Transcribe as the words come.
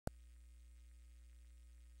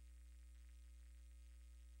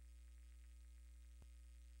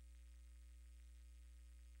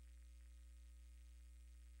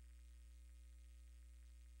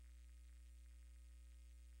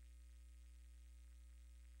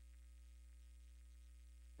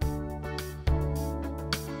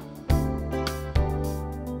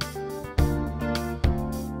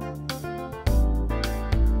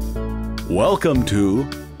Welcome to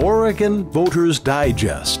Oregon Voters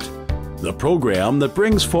Digest, the program that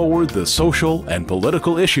brings forward the social and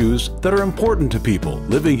political issues that are important to people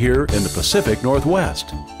living here in the Pacific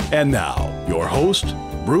Northwest. And now, your host,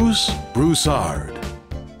 Bruce Broussard.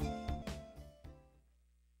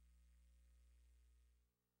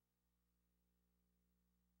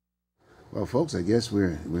 Well, folks, I guess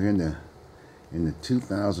we're in the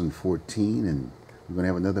 2014, and we're going to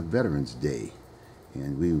have another Veterans Day,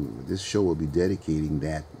 and this show will be dedicating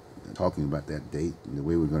that, talking about that date. And the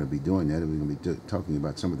way we're going to be doing that, we're going to be talking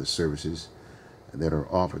about some of the services that are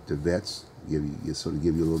offered to vets, give you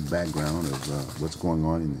a little background of what's going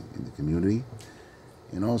on in the community,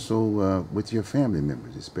 and also with your family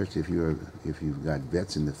members, especially if you've got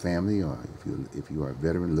vets in the family, or if you are a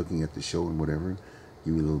veteran looking at the show and whatever.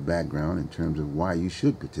 Give you a little background in terms of why you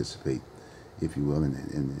should participate, if you will,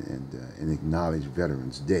 and acknowledge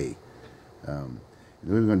Veterans Day.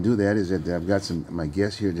 The way we're going to do that is that I've got my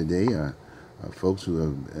guests here today, folks who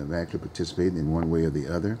have actually participated in one way or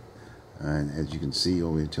the other. And as you can see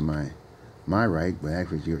over to my right, but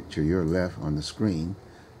actually to your left on the screen,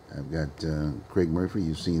 I've got Craig Murphy.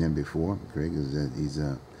 You've seen him before. Craig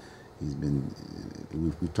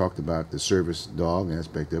we've talked about the service dog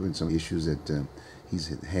aspect of it and some issues that he's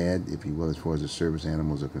had, if you will, as far as the service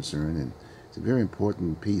animals are concerned, and it's a very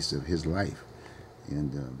important piece of his life,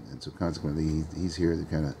 and so consequently he's here to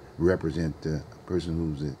kind of represent a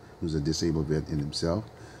person who's a disabled vet in himself.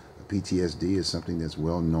 PTSD is something that's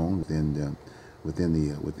well known within the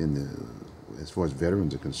as far as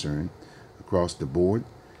veterans are concerned, across the board,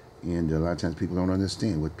 and a lot of times people don't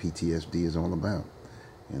understand what PTSD is all about.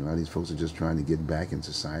 And a lot of these folks are just trying to get back in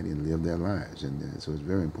society and live their lives. And so it's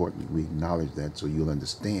very important that we acknowledge that, so you'll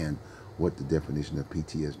understand what the definition of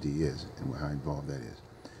PTSD is and how involved that is.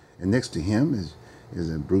 And next to him is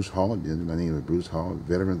Bruce Hall. My name is Bruce Hall,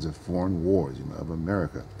 Veterans of Foreign Wars of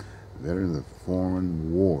America. Veterans of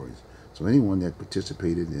Foreign Wars. So anyone that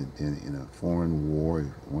participated in a foreign war,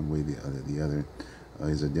 one way or the other,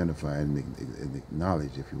 is identified and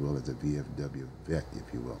acknowledged, if you will, as a V.F.W. vet,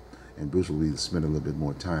 if you will. And Bruce will spend a little bit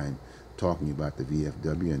more time talking about the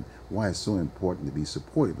V.F.W. and why it's so important to be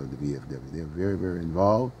supportive of the V.F.W. They're very, very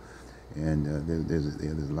involved, and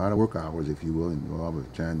there's a lot of work hours, if you will, involved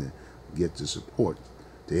with trying to get the support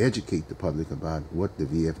to educate the public about what the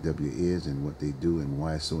V.F.W. is and what they do and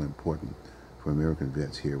why it's so important for American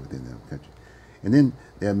vets here within the country. And then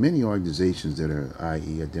there are many organizations that are,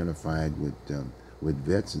 i.e., identified with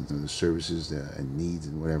vets and the services and needs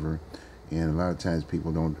and whatever. And a lot of times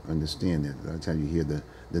people don't understand that. A lot of times you hear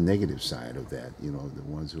the negative side of that, the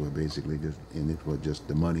ones who are basically just in it for just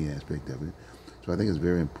the money aspect of it. So I think it's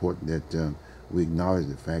very important that we acknowledge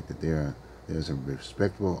the fact that there are some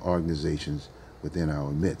respectable organizations within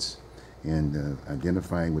our midst. And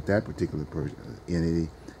identifying with that particular entity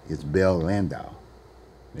is Belle Landau.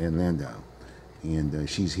 Ann Landau. And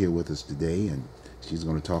she's here with us today, and she's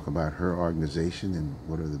going to talk about her organization and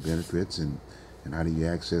what are the benefits and how do you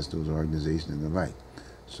access those organizations and the like.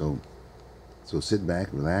 So sit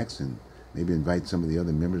back, relax, and maybe invite some of the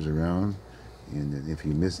other members around. And if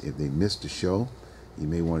they missed the show, you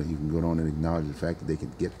can go on and acknowledge the fact that they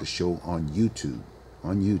can get the show on YouTube.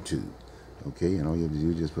 Okay, and all you have to do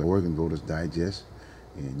is just put Oregon Voters Digest,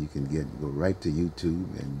 and you can go right to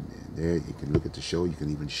YouTube, and there you can look at the show. You can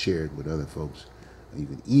even share it with other folks. You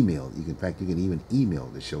can email. In fact, you can even email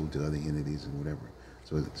the show to other entities and whatever.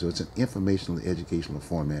 So it's an informational, educational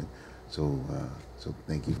format. So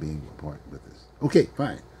thank you for being a part with us. Okay,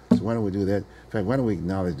 fine. So why don't we do that? In fact, why don't we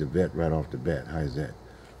acknowledge the vet right off the bat? How is that?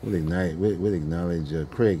 We'll acknowledge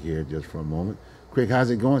Craig here just for a moment. Craig, how's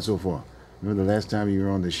it going so far? Remember the last time you were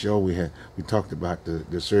on the show, we talked about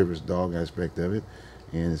the service dog aspect of it,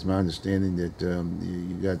 and it's my understanding that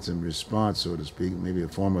you got some response, so to speak. Maybe a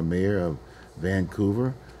former mayor of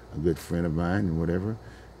Vancouver, a good friend of mine, and whatever.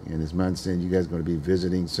 And it's my understanding you guys are going to be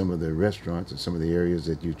visiting some of the restaurants and some of the areas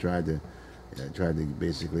that you tried to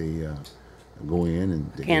basically go in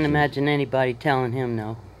and. Can't imagine anybody telling him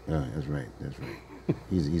no. That's right.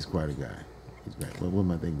 He's quite a guy. He's great. What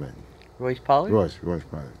am I thinking about? Royce Pollard? Royce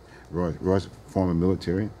Pollard. Royce, former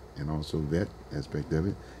military and also vet aspect of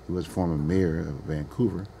it. He was former mayor of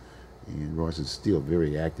Vancouver, and Royce is still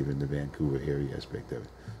very active in the Vancouver area aspect of it.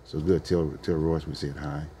 So it's good. Tell Royce we said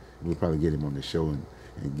hi. We'll probably get him on the show and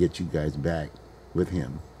get you guys back with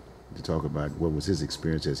him to talk about what was his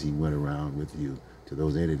experience as he went around with you to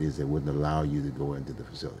those entities that wouldn't allow you to go into the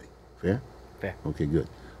facility. Fair? Fair. Okay, good.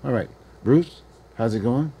 All right. Bruce, how's it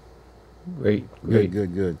going? Great.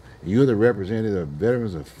 Good. You're the representative of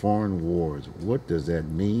Veterans of Foreign Wars. What does that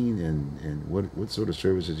mean, and what sort of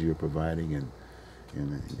services you're providing, and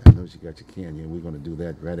And I know you got your can here. We're going to do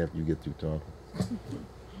that right after you get through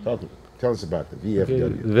talking. Tell us about the VFW. Okay,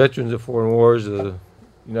 the Veterans of Foreign Wars of the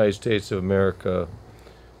United States of America.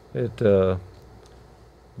 It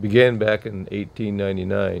began back in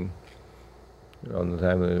 1899, around the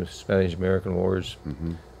time of the Spanish-American Wars,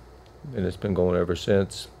 and it's been going ever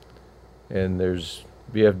since. And there's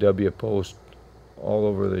VFW posts all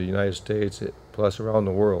over the United States, plus around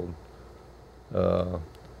the world. And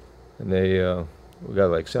we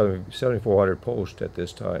got like 7,400 posts at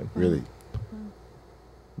this time. Really?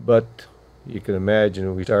 But you can imagine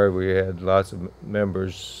when we started, we had lots of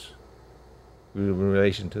members in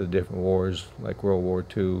relation to the different wars, like World War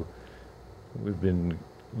II. We've been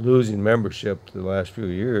losing membership the last few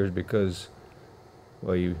years because,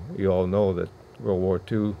 well, you all know that World War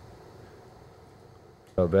II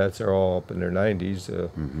vets are all up in their 90s,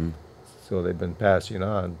 so they've been passing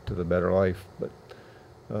on to the better life. But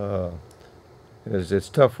it's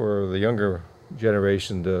tough for the younger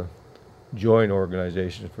generation to join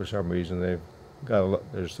organizations for some reason. They've got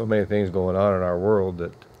there's so many things going on in our world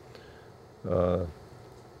that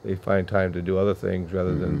they find time to do other things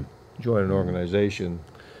rather than join an organization.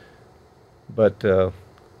 But to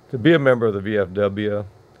be a member of the VFW,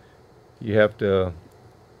 you have to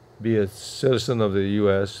be a citizen of the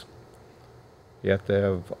U.S. You have to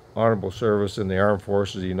have honorable service in the Armed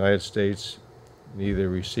Forces of the United States, and either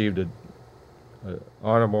received a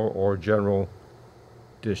honorable or general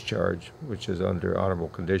discharge, which is under honorable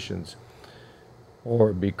conditions,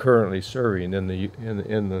 or be currently serving in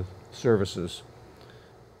the services.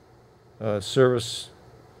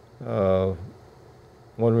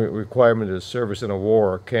 One requirement is service in a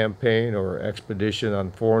war, campaign, or expedition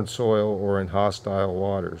on foreign soil or in hostile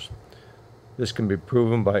waters. This can be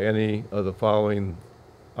proven by any of the following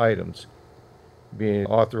items: being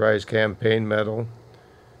authorized campaign medal.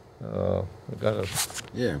 I've got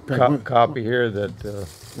a copy here that.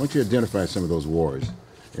 Why don't you identify some of those wars,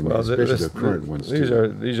 and well, especially the current ones these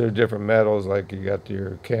too? These are different medals. Like you got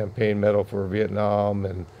your campaign medal for Vietnam,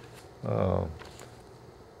 and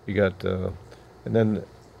you got, and then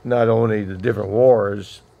not only the different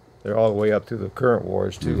wars, they're all the way up to the current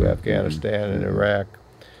wars too, Afghanistan and Iraq.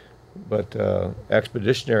 But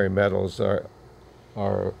expeditionary medals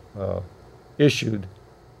are issued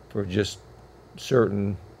for just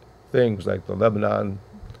certain things, like the Lebanon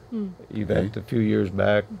event a few years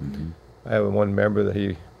back. I have one member that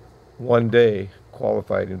he one day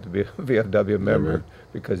qualified him to be a VFW member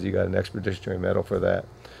because he got an expeditionary medal for that.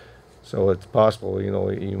 So it's possible, you know,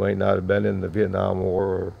 you might not have been in the Vietnam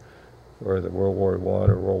War or the World War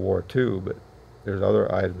I or World War II, but there's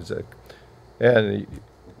other items that,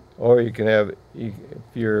 or you can have, if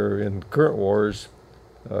you're in current wars,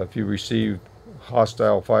 if you receive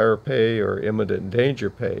hostile fire pay or imminent danger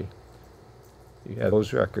pay, you have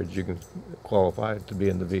those records, you can qualify to be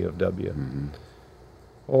in the VFW.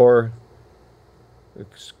 Or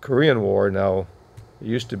it's Korean War now. It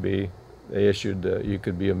used to be they issued you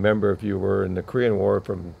could be a member if you were in the Korean War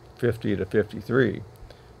from 50 to 53,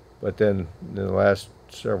 but then in the last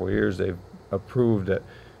several years they've approved that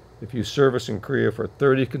if you service in Korea for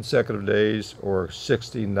 30 consecutive days or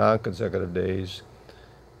 60 non-consecutive days,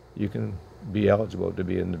 you can be eligible to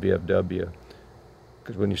be in the VFW.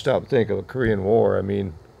 Because when you stop and think of the Korean War, I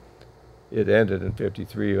mean, it ended in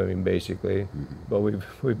 53. I mean, basically, but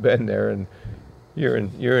we've been there, and you're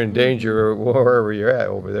in danger wherever you're at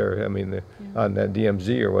over there. I mean, on that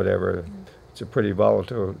DMZ or whatever, it's a pretty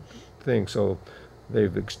volatile thing. So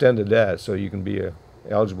they've extended that so you can be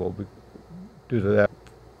eligible due to that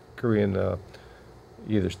Korean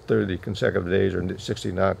either 30 consecutive days or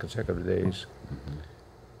 60 non-consecutive days.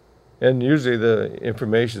 And usually the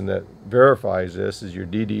information that verifies this is your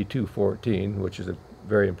DD-214, which is a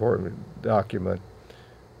very important document,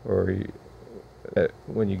 or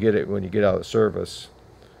when you get out of service.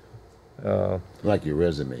 Like your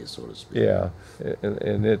resume, so to speak. Yeah,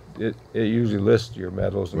 and it usually lists your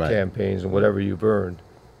medals and campaigns and whatever you've earned,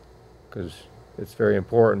 because it's very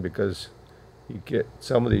important, because you get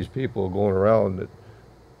some of these people going around that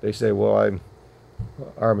they say, well, I'm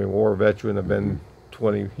Army War veteran, I've been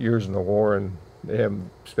 20 years in the war, and they haven't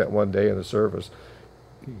spent one day in the service.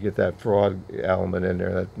 You get that fraud element in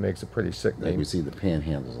there that makes it pretty sickening. Like we see the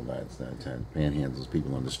panhandles a lot of times. Panhandles,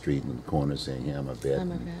 people on the street in the corner saying, "Yeah, I'm a vet,"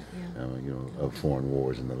 you know, of foreign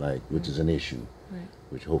wars and the like, which is an issue,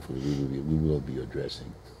 which hopefully we will be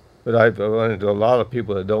addressing. But I've run into a lot of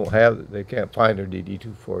people that don't have, they can't find their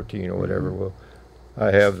DD-214 or whatever. Well,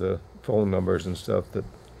 I have the phone numbers and stuff that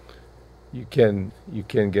you can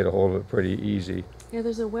get a hold of it pretty easy. Yeah,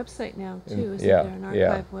 there's a website now too, isn't there? An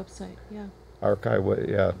archive website. archive,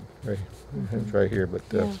 yeah, right, it's right here. But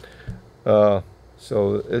Yeah.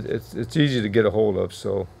 so it's easy to get a hold of.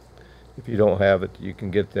 So if you don't have it, you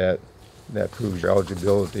can get that. That proves your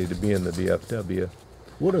eligibility to be in the V.F.W.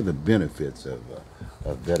 What are the benefits of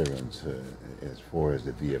veterans as far as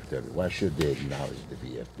the V.F.W? Why should they acknowledge the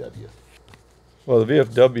V.F.W? Well, the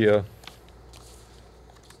V.F.W.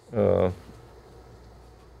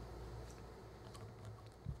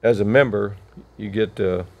 As a member, you get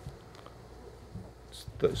a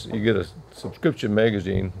subscription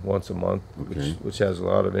magazine once a month, Okay. which has a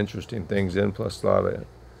lot of interesting things in, plus a lot of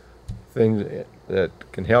things that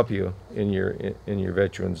can help you in your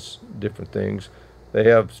veterans different things. They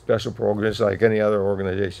have special programs like any other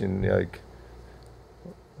organization. Like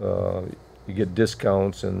you get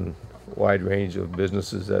discounts and wide range of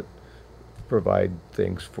businesses that provide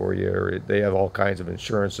things for you. Or they have all kinds of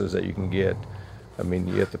insurances that you can get. I mean,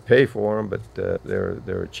 you have to pay for them, but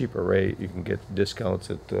they're a cheaper rate. You can get discounts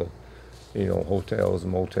at hotels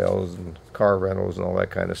and motels and car rentals and all that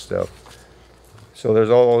kind of stuff. So there's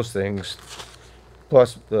all those things.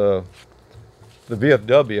 Plus the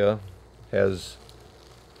V.F.W. has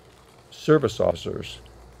service officers,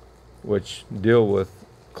 which deal with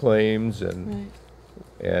claims and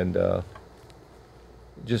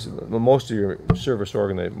just most of your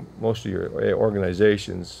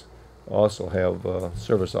organizations also have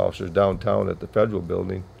service officers downtown at the federal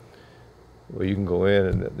building, where you can go in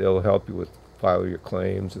and they'll help you with file your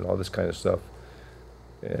claims and all this kind of stuff.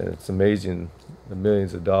 And it's amazing the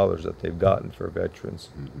millions of dollars that they've gotten for veterans.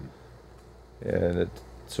 And it's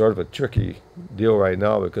sort of a tricky deal right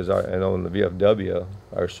now because I know in the V.F.W.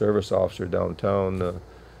 our service officer downtown,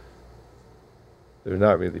 they're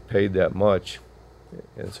not really paid that much,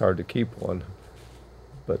 and it's hard to keep one.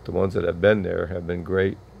 But the ones that have been there have been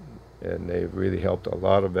great, and they've really helped a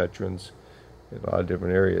lot of veterans in a lot of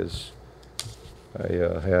different areas. I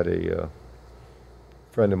had a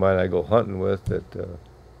friend of mine I go hunting with that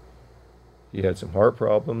he had some heart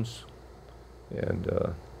problems, and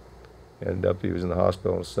ended up he was in the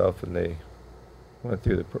hospital and stuff, and they went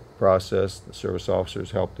through the process. The service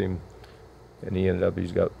officers helped him, and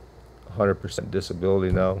he's got 100%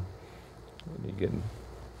 disability now, and he's getting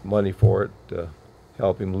money for it to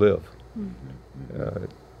help him live.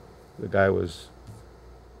 The guy was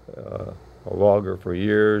a logger for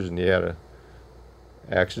years, and he had an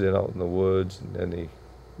accident out in the woods, and then he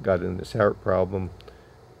got in this heart problem.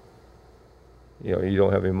 You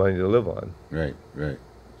don't have any money to live on. Right.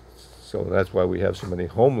 So that's why we have so many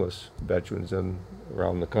homeless veterans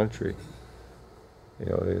around the country.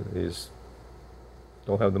 They just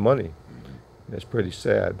don't have the money. And it's pretty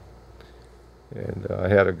sad. And I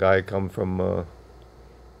had a guy come from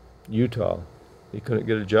Utah. He couldn't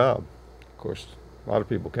get a job. Of course, a lot of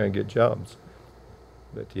people can't get jobs.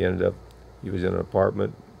 But he was in an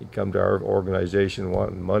apartment. He come to our organization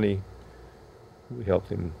wanting money. We helped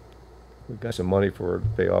him. We got some money to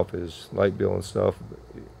pay off his light bill and stuff.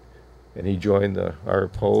 And he joined our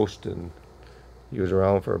post, and he was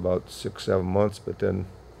around for about 6-7 months. But then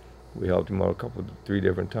we helped him out 3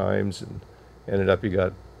 different times, and ended up he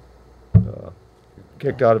got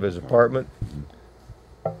kicked out of his apartment,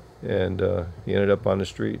 and he ended up on the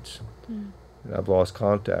streets. And I've lost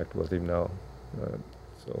contact with him now.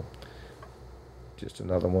 So just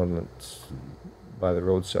another one that's by the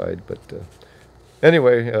roadside. But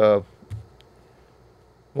anyway,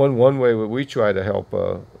 one way we try to help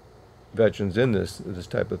veterans in this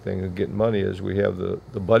type of thing and get money is we have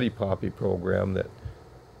the Buddy Poppy program that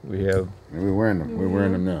we have. And we're wearing them. We're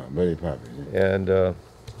wearing them now, Buddy Poppy. And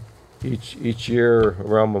each year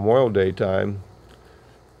around Memorial Day time,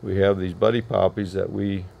 we have these Buddy Poppies that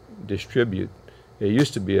we distribute. It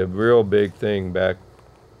used to be a real big thing back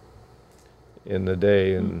in the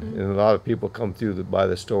day, and a lot of people come through by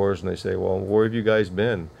the stores and they say, well, where have you guys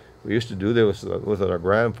been? We used to do this with our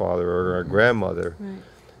grandfather or our grandmother,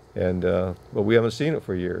 and but we haven't seen it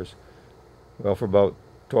for years. Well, for about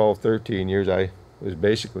 12, 13 years, I was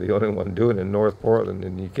basically the only one doing it in North Portland,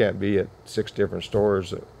 and you can't be at 6 different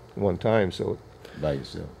stores at one time. So By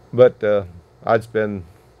yourself. But I'd spend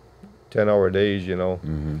 10-hour days,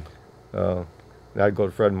 and I'd go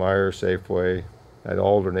to Fred Meyer, Safeway. I'd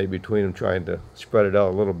alternate between them, trying to spread it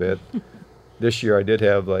out a little bit. This year I did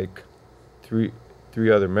have like three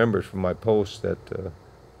other members from my post that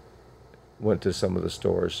went to some of the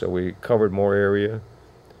stores, so we covered more area.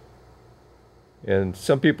 And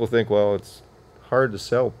some people think, well, it's hard to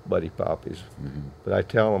sell Buddy Poppies, but I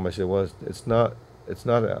tell them, I say, well, it's not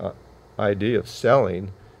an idea of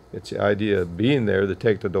selling, it's the idea of being there to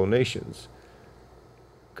take the donations,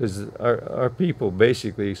 because our people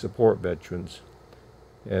basically support veterans,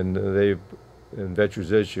 and they've and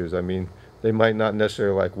veterans issues. I mean, they might not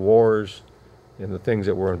necessarily like wars and the things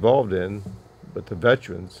that we're involved in, but the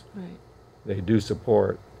veterans, Right. they do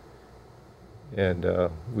support. And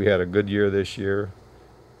we had a good year this year.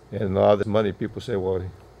 And a lot of this money, people say, well,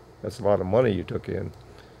 that's a lot of money you took in.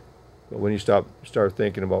 But when you start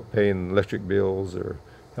thinking about paying electric bills or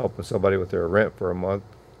helping somebody with their rent for a month,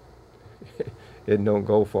 it don't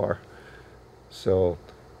go far. So,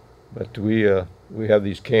 but we have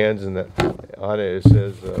these cans, and that on it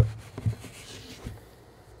says,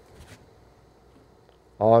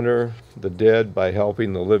 honor the dead by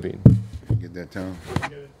helping the living. You get that, Tom? I'll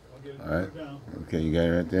get it All right. down. Okay, you got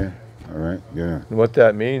it right there? All right, good. And what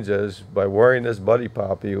that means is, by wearing this buddy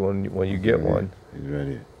poppy when you get one, He's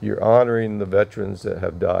ready. you're honoring the veterans that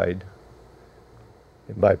have died.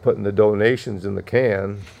 And by putting the donations in the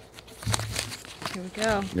can, Here we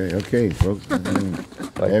go. Yeah, okay, folks. like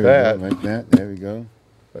there that, we go, like that. There we go.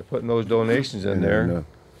 by putting those donations in And there, then,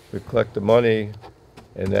 we collect the money,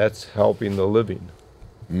 and that's helping the living.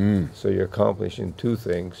 So you're accomplishing two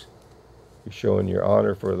things. You're showing your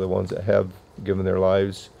honor for the ones that have given their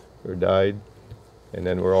lives or died, and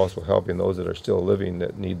then we're also helping those that are still living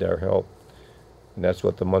that need our help. And that's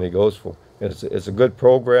what the money goes for. And it's a good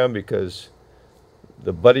program because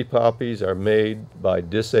the buddy poppies are made by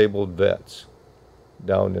disabled vets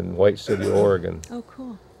down in White City, Oregon, Oh,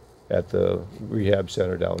 cool. at the rehab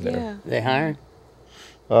center down there. Yeah. They hiring?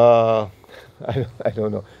 I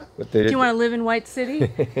don't know, but they Do you want to live in White City?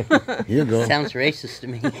 Here you go. Sounds racist to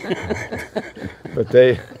me. but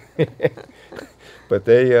they but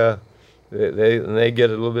they get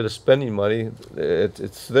a little bit of spending money.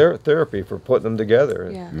 It's their therapy for putting them together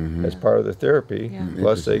Yeah. as part of the therapy. Yeah.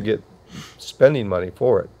 Plus they get spending money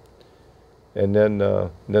for it, and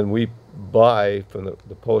then we buy from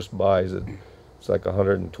the post buys it. It's like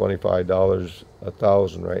 $125 a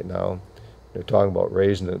thousand right now. They're talking about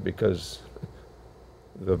raising it because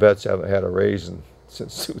the vets haven't had a raise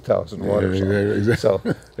since 2001 or something. Exactly. So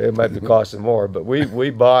it might be costing more, but we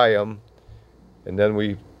buy them, and then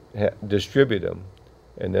we distribute them,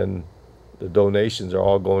 and then the donations are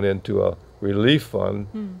all going into a relief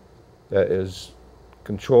fund that is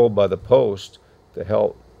controlled by the post to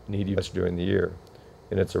help needy vets during the year,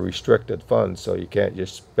 and it's a restricted fund, so you can't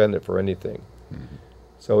just spend it for anything.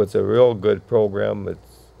 So it's a real good program.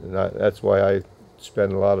 That's why I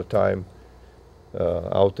spend a lot of time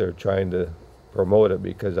out there trying to promote it,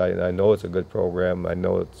 because I know it's a good program. I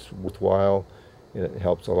know it's worthwhile, and it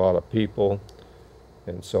helps a lot of people.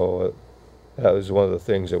 And so that was one of the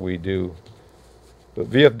things that we do. But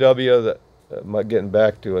V.F.W., getting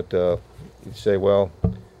back to it, you say, well,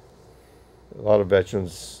 a lot of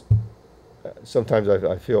veterans, sometimes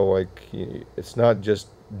I feel like it's not just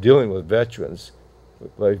dealing with veterans,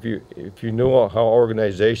 but if you know how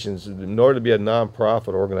organizations, in order to be a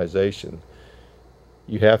nonprofit organization,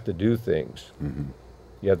 you have to do things.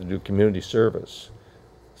 You have to do community service.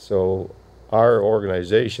 So our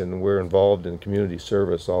organization, we're involved in community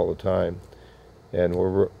service all the time, and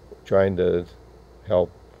we're trying to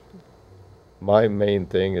help. My main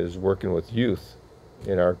thing is working with youth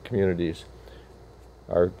in our communities.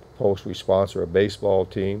 Our post, we sponsor a baseball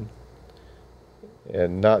team,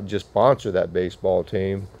 and not just sponsor that baseball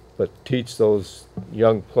team, but teach those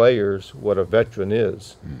young players what a veteran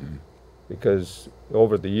is. Because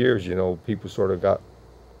over the years, people sort of got,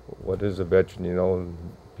 what is a veteran, and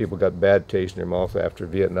people got bad taste in their mouth after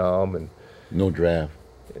Vietnam and No draft.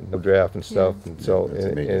 and stuff. And so that's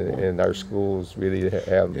a major point. and our schools really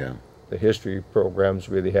have, the history programs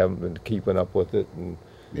really haven't been keeping up with it. And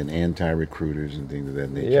anti-recruiters and things of that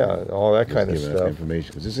nature. Yeah, all that Just kind of giving us stuff. information,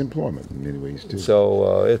 because it's employment in many ways too.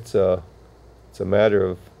 So it's a matter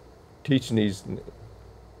of teaching these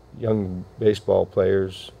young baseball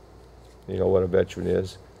players, what a veteran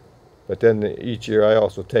is. But then each year I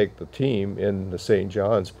also take the team in the St.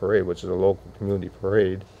 John's Parade, which is a local community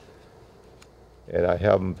parade, and I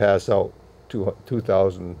have them pass out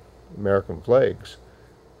 2,000 American flags,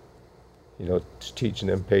 teaching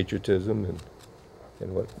them patriotism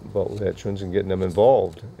and what about veterans and getting them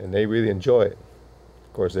involved, and they really enjoy it.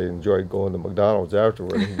 Of course, they enjoy going to McDonald's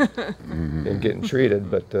afterward and getting treated,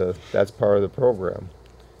 but that's part of the program.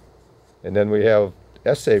 And then we have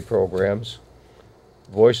essay programs,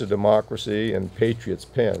 Voice of Democracy and Patriot's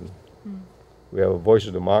Pen. We have a Voice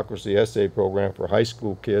of Democracy essay program for high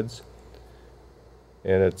school kids,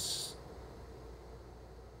 and it's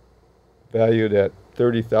valued at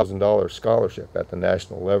 $30,000 scholarship at the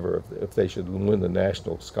national level if they should win the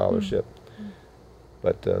national scholarship.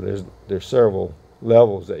 But there's several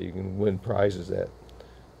levels that you can win prizes at,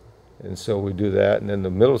 and so we do that. And then the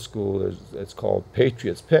middle school it's called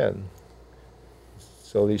Patriot's Pen,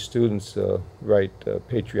 So these students write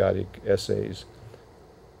patriotic essays,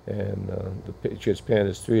 and the Patriots pen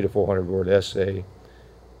is 300 to 400 word essay,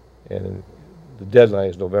 and the deadline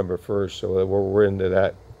is November 1st, so we're into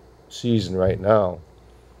that season right now.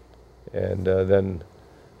 And then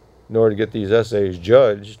in order to get these essays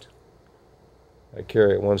judged, I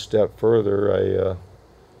carry it one step further.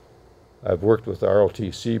 I've worked with the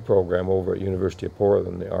ROTC program over at University of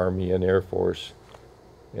Portland, the Army and Air Force,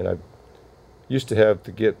 and I used to have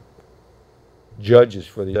to get judges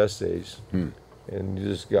for the essays, and it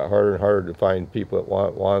just got harder and harder to find people that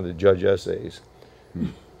wanted to judge essays.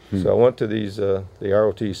 So I went to these the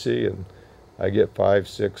ROTC, and I get 5,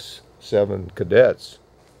 6, 7 cadets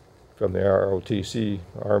from the ROTC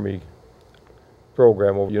Army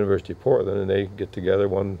program over at University of Portland, and they get together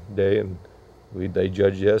one day and they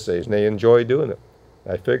judge the essays, and they enjoy doing it.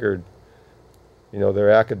 I figured, you know, they're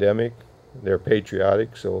academic, they're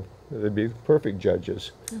patriotic, so they'd be perfect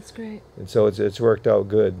judges. That's great. And so it's worked out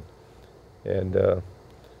good. And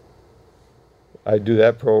I do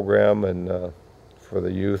that program, and for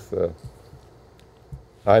the youth,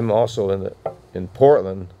 I'm also in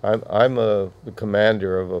Portland. I'm the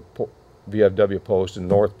commander of a V.F.W post in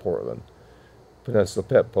North Portland, Peninsula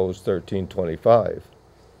Pet Post 1325.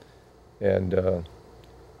 And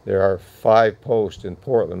there are 5 posts in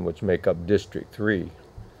Portland which make up District 3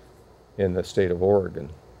 in the state of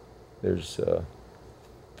Oregon. There's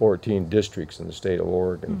 14 districts in the state of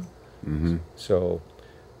Oregon. So,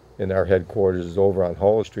 and our headquarters is over on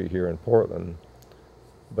Hall Street here in Portland.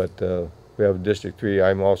 But we have District 3.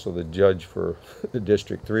 I'm also the judge for the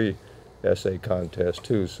District 3 essay contest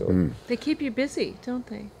too. So They keep you busy, don't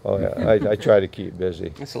they? oh yeah, I try to keep busy,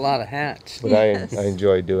 That's a lot of hats. but Yes. I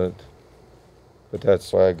enjoy doing it. But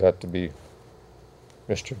that's why I got to be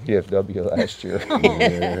Mr. V.F.W last year.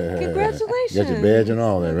 Congratulations. Got your badge and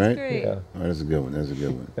all that, That's right? great. Yeah, Oh, that's a good one. That's a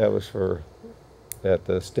good one. that was at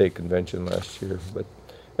the state convention last year. But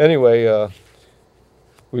anyway,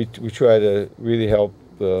 we try to really help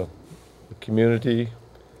the community.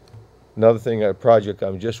 Another thing, a project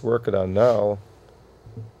I'm just working on now,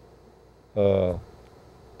 the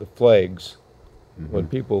flags. When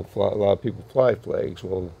people fly, a lot of people fly flags.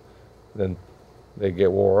 Well, then they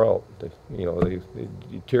get wore out. They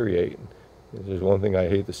deteriorate. There's one thing I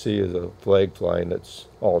hate to see is a flag flying that's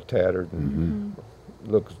all tattered and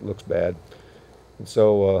looks bad. And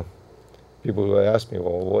so people will ask me,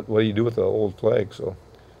 well, what do you do with the old flag? So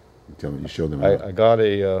You show them. I got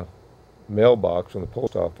a mailbox from the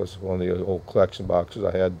post office, one of the old collection boxes.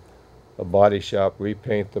 I had a body shop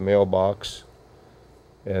repaint the mailbox,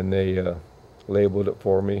 and they labeled it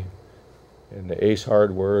for me. And the Ace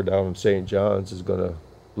Hardware down in St. John's is going to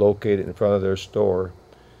locate it in front of their store,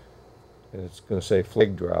 and it's going to say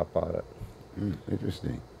flag drop on it.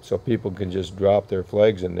 Interesting. So people can just drop their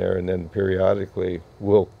flags in there, and then periodically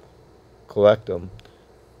we'll collect them.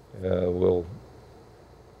 We'll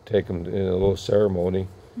take them in a little ceremony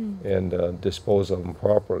and dispose of them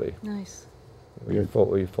properly. Nice. We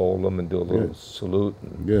fold them and do a little Good. salute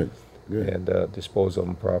and, Good. dispose of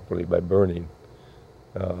them properly by burning.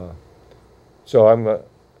 So I got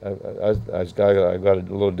a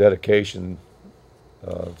little dedication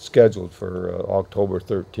scheduled for October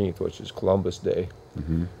 13th, which is Columbus Day,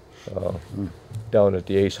 down at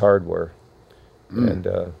the Ace Hardware, and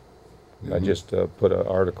I just put an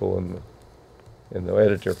article in the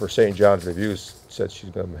editor for St. John's Review said she's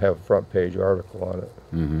going to have a front page article on it.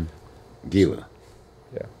 Gila.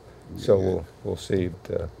 Yeah. So we'll see.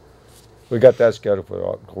 We got that scheduled for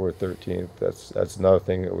October 13th. That's another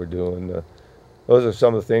thing that we're doing. Those are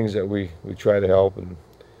some of the things that we try to help, and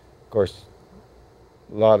of course,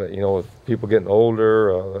 a lot of with people getting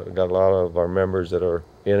older. Got a lot of our members that are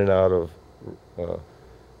in and out of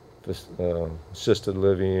assisted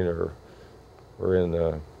living or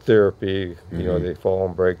in therapy. They fall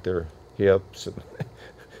and break their hips and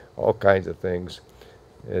all kinds of things.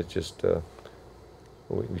 It's just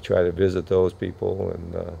we try to visit those people,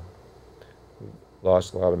 and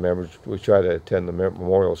lost a lot of members. We try to attend the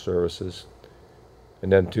memorial services,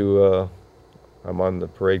 and then I'm on the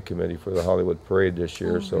parade committee for the Hollywood Parade this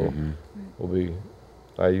year, so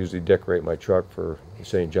I usually decorate my truck for the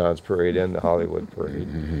St. John's Parade and the Hollywood Parade,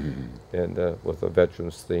 and with a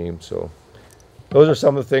veterans theme. So those are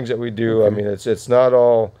some of the things that we do. I mean, it's not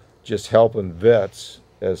all just helping vets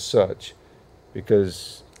as such,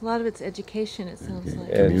 because A lot of it's education, it sounds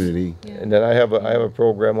like. Community. Yeah. and then I have a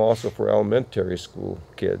program also for elementary school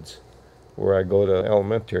kids, where I go to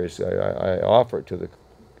elementary. So I offer it to the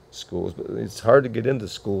schools, but it's hard to get into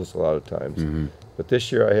schools a lot of times. But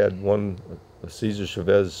this year I had a Cesar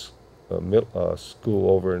Chavez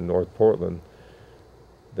school over in North Portland,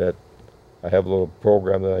 that I have a little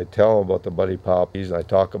program that I tell them about the buddy poppies, and I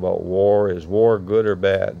talk about war. Is war good or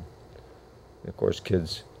bad? And of course,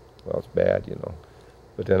 kids, well, it's bad, you know.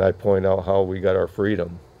 But then I point out how we got our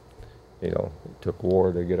freedom. You know, it took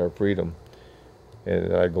war to get our freedom.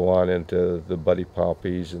 And I go on into the buddy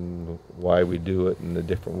poppies and why we do it and the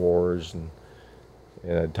different wars, and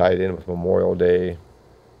I tie it in with Memorial Day.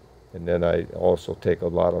 And then I also take a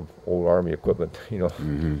lot of old Army equipment, you know,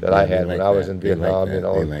 that I had when I was in Vietnam, you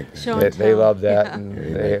know. They love that, Yeah.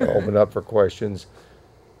 and they open up for questions.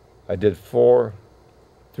 I did 3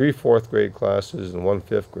 fourth grade classes and 1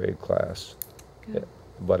 5th grade class, Good.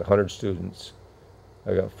 about 100 students.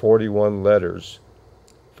 I got 41 letters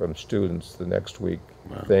from students the next week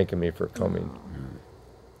thanking me for coming.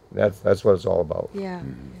 That's what it's all about. Yeah.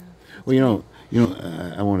 Well,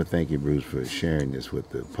 I want to thank you, Bruce, for sharing this with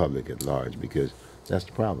the public at large, because that's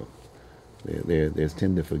the problem. They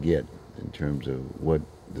tend to forget in terms of what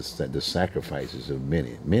the sacrifices of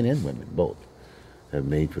many, men and women both, have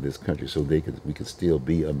made for this country, so we could still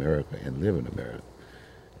be America and live in America.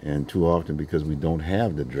 And too often, because we don't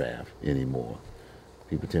have the draft anymore,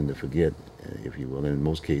 people tend to forget, if you will. And in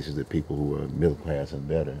most cases, the people who are middle class and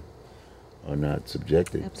better are not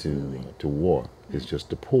subjected to war. It's just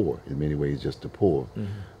the poor, in many ways, just the poor,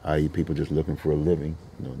 i.e. people just looking for a living,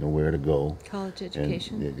 nowhere to go. College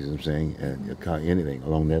education. And, you know what I'm saying? And anything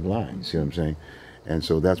along that line, you see what I'm saying? And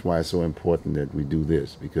so that's why it's so important that we do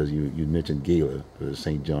this, because you mentioned Gala for the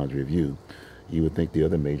St. John's Review. You would think the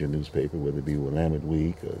other major newspaper, whether it be Willamette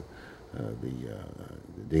Week or the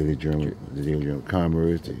Daily Journal, of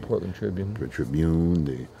Commerce, the Portland Tribune,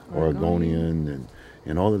 the Oregonian,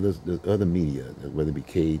 and all of the other media, whether it be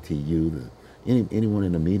KATU, anyone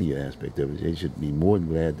in the media aspect of it, they should be more than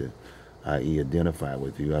glad to, i.e., identify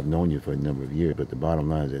with you. I've known you for a number of years, but the bottom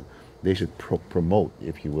line is that they should promote,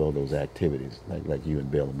 if you will, those activities, like you and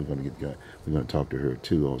Bill. And we're going to talk to her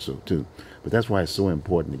too. But that's why it's so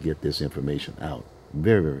important to get this information out.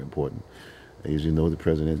 Very, very important. As you know, the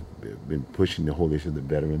president has been pushing the whole issue of the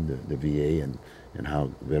veteran, the VA, and how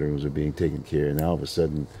veterans are being taken care of. And now all of a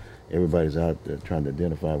sudden, everybody's out trying to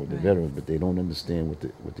identify with the veterans, but they don't understand what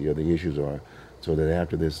the other issues are. So that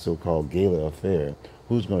after this so-called gala affair,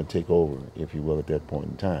 who's going to take over, if you will, at that point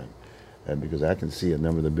in time? Because I can see a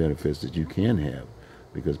number of the benefits that you can have,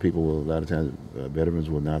 because people will, a lot of times, veterans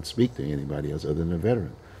will not speak to anybody else other than a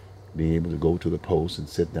veteran. Being able to go to the post and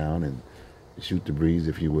sit down and shoot the breeze,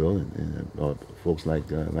 if you will, and folks like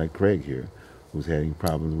Craig here, who's having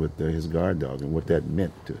problems with his guard dog and what that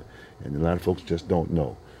meant to, and a lot of folks just don't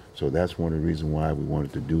know. So that's one of the reasons why we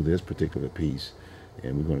wanted to do this particular piece,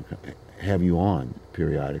 and we're going to have you on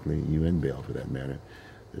periodically, you and Bill for that matter,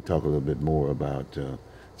 to talk a little bit more about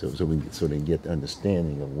so they get the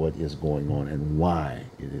understanding of what is going on and why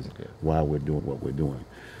it is, why we're doing what we're doing.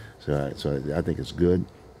 So I think it's good.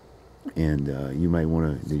 And you might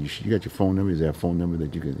want to. You got your phone number? Is there a phone number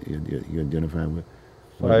that you can you identify with?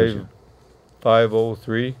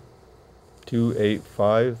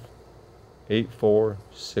 503-285-8468.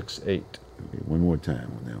 Okay, one more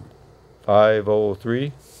time on that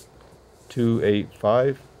one.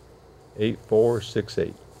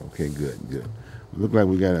 503-285-8468. Okay, good. Look like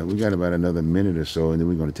we got about another minute or so, and then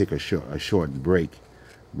we're going to take a short break.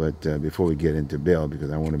 But before we get into Belle,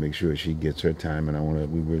 because I want to make sure she gets her time,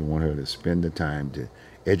 and we really want her to spend the time to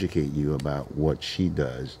educate you about what she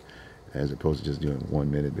does, as opposed to just doing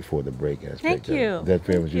 1 minute before the break aspect. Thank you. Is that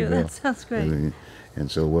fair with you, Belle? That sounds great.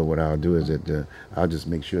 And so what I'll do is that I'll just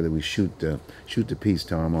make sure that we shoot the piece,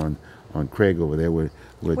 Tom, on Craig over there with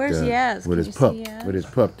Where's Yaz? with Can his you pup see Yaz? with his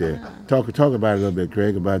pup there. Talk about it a little bit,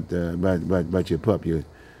 Craig, about your pup, your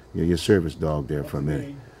service dog there for a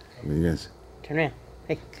minute. Yes. Turn around.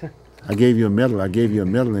 Hey, come on. I gave you a medal,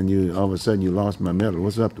 and you all of a sudden you lost my medal.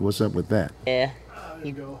 What's up with that? Yeah.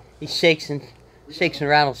 He shakes and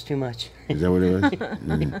rattles too much. Is that what it was?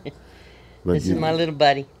 Yeah. But This is my little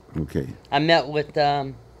buddy. Okay. I met with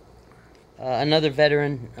another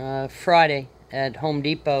veteran Friday at Home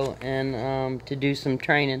Depot and to do some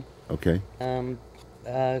training. Okay.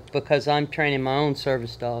 Because I'm training my own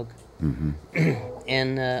service dog.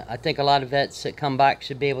 And I think a lot of vets that come back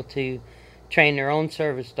should be able to train their own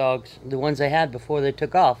service dogs, the ones they had before they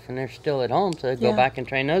took off, and they're still at home, so they go back and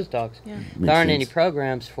train those dogs. Yeah. There aren't any sense.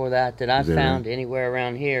 programs for that I've that found right? anywhere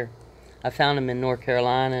around here. I found them in North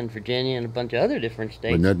Carolina and Virginia and a bunch of other different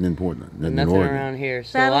states. But nothing in Portland. Nothing in Nothing Oregon. around here.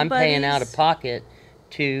 So Battle I'm paying out Buddies? of pocket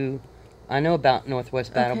to. I know about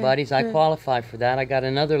Northwest Battle Okay, Buddies. I good. qualify for that. I got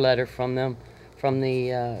another letter from them, from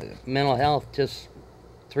the mental health, just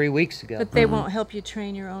 3 weeks ago. But they won't help you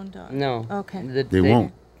train your own dog. No. Okay. They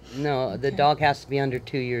won't. No, the Okay. dog has to be under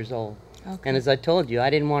 2 years old. Okay. And as I told you, I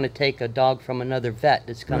didn't want to take a dog from another vet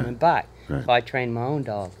that's coming back. Right. So I trained my own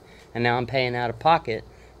dog. And now I'm paying out of pocket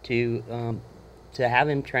to have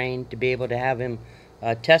him trained, to be able to have him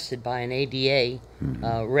tested by an ADA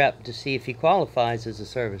rep to see if he qualifies as a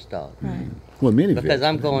service dog. Right. Well, many Because vets,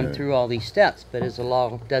 I'm for that going matter. through all these steps, but as the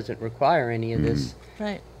law doesn't require any of this.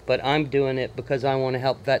 Right. But I'm doing it because I want to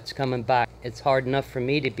help vets coming back. It's hard enough for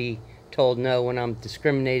me to be told no when I'm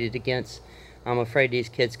discriminated against. I'm afraid these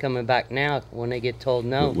kids coming back now, when they get told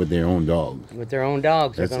no with their own dogs. with their own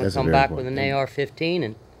dogs, they're going to That's a come very back with important an thing. AR-15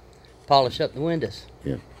 and polish up the windows.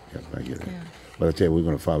 Yeah, I get it. Yeah. But I tell you, we're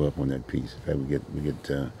going to follow up on that piece. In fact, we get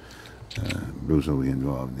Bruce over here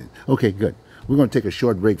involved. Okay, good. We're going to take a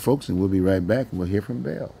short break, folks, and we'll be right back, and we'll hear from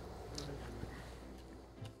Belle.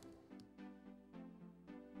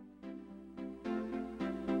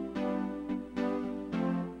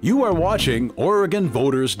 You are watching Oregon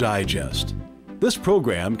Voters Digest. This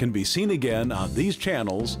program can be seen again on these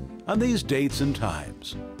channels on these dates and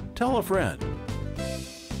times. Tell a friend.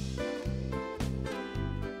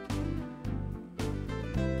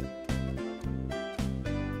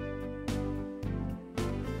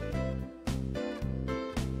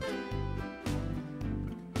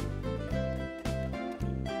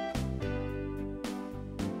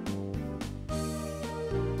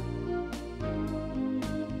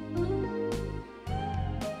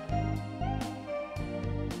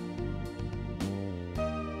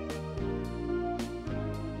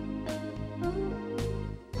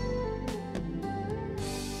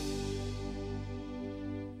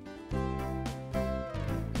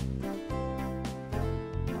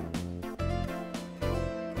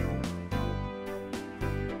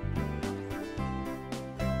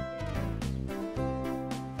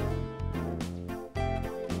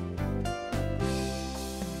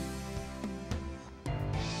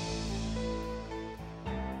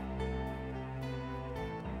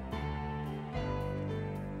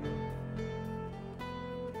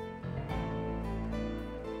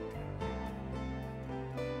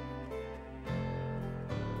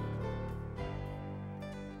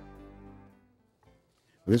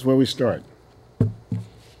 This is where we start. This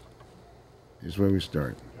is where we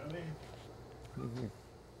start.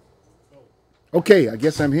 Okay, I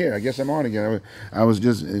guess I'm here. I guess I'm on again. I was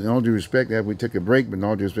just, in all due respect, that we took a break, but in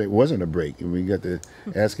all due respect, it wasn't a break. And we got to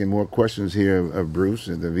asking more questions here of Bruce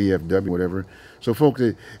and the V.F.W, whatever. So, folks,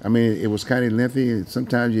 I mean, it was kind of lengthy.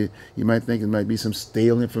 Sometimes you might think it might be some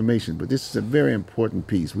stale information, but this is a very important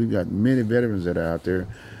piece. We've got many veterans that are out there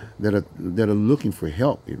that are looking for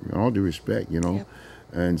help. In all due respect, you know. Yep.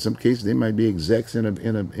 And in some cases, they might be execs in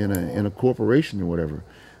a corporation or whatever.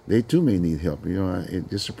 They too may need help. You know, it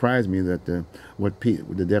just surprised me that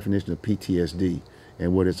the definition of PTSD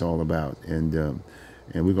and what it's all about. And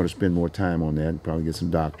we're going to spend more time on that and probably get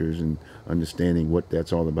some doctors and understanding what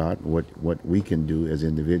that's all about and what we can do as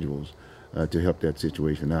individuals to help that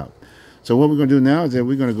situation out. So what we're going to do now is that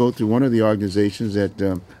we're going to go through one of the organizations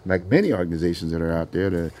that, like many organizations that are out there,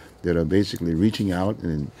 that are basically reaching out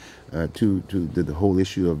and to the whole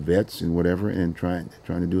issue of vets and whatever, and trying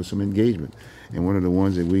to do some engagement. And one of the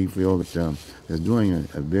ones that we feel that is doing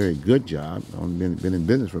a very good job. I've been in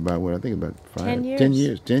business for about, what, I think about 10 years. 10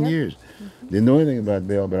 years. 10 Yep. years. Didn't know anything about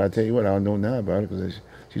Belle, but I tell you what, I know now about it because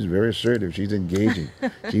she's very assertive. She's engaging.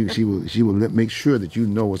 she will make sure that you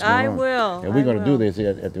know what's going on. I will. And we're I going to do will. this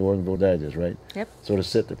at the Oregon Voter Digest, right? Yep. So to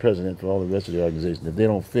set the precedent for all the rest of the organization. If they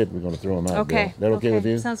don't fit, we're going to throw them out. Okay. Belle. Is that okay with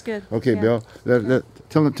you? Sounds good. Okay, Yeah. Belle.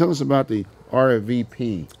 Tell us about the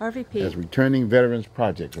RVP. RVP. That's Returning Veterans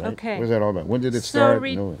Project, right? Okay. What's that all about? When did it So start?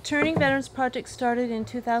 Returning Veterans Project started in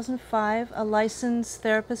 2005. A licensed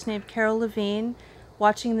therapist named Carol Levine,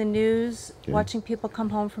 watching the news, Okay. watching people come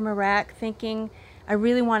home from Iraq, thinking, I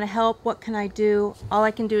really want to help. What can I do? All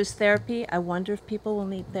I can do is therapy. I wonder if people will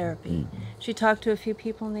need therapy. She talked to a few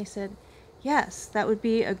people and they said, yes, that would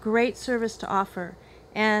be a great service to offer.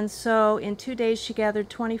 And so in 2 days she gathered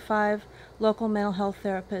 25 local mental health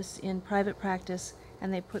therapists in private practice,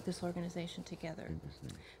 and they put this organization together.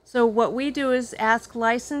 So what we do is ask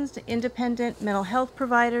licensed independent mental health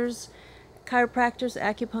providers, chiropractors,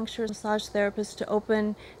 acupuncturists, massage therapists to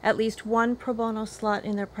open at least one pro bono slot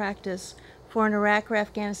in their practice for an Iraq or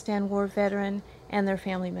Afghanistan war veteran and their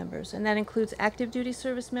family members. And that includes active duty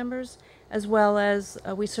service members, as well as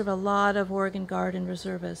we serve a lot of Oregon Guard and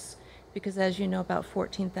reservists because as you know, about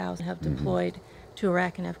 14,000 have deployed to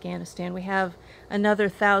Iraq and Afghanistan. We have another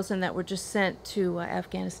 1,000 that were just sent to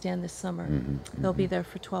Afghanistan this summer. They'll be there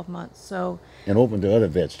for 12 months. So And open to other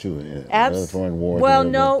vets too. Other foreign wars. well,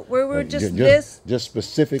 and no, other- we're just just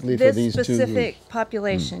specifically for this these specific two.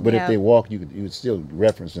 population. But yeah. if they walk, you would still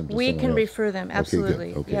reference them to We someone can else. refer them, Okay, good.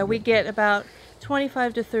 absolutely. Okay, yeah, we good. get about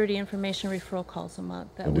 25 to 30 information referral calls a month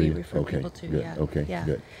that Oh, do we you? refer Okay, people to. good. Yeah. Okay, yeah.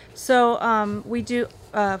 good. So we do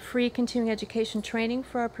free continuing education training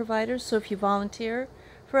for our providers. So if you volunteer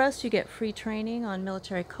for us, you get free training on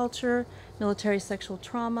military culture, military sexual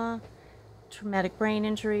trauma, traumatic brain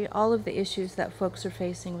injury, all of the issues that folks are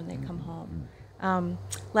facing when they come home.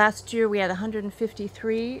 Last year we had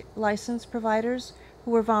 153 licensed providers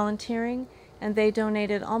who were volunteering, and they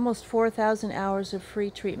donated almost 4,000 hours of free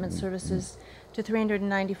treatment services to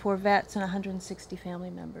 394 vets and 160 family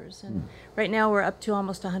members. And right now we're up to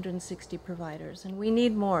almost 160 providers, and we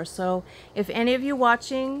need more. So if any of you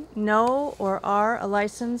watching know or are a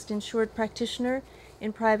licensed insured practitioner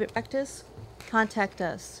in private practice, contact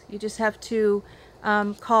us. You just have to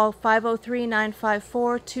call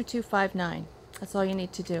 503-954-2259. That's all you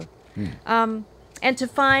need to do. And to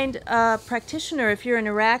find a practitioner, if you're an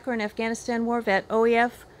Iraq or an Afghanistan war vet,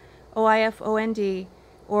 OEF, OIF, OND,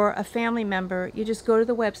 or a family member, you just go to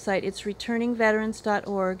the website. It's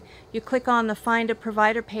returningveterans.org. You click on the Find a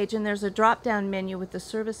Provider page, and there's a drop-down menu with the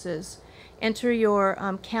services. Enter your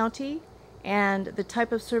county and the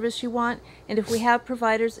type of service you want. And if we have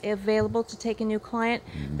providers available to take a new client,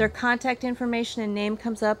 their contact information and name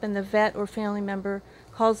comes up, and the vet or family member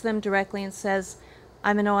calls them directly and says,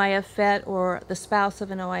 I'm an OIF vet, or the spouse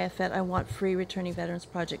of an OIF vet, I want free Returning Veterans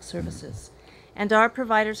Project services. And our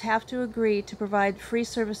providers have to agree to provide free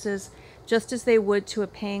services just as they would to a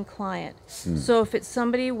paying client. So if it's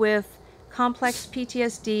somebody with complex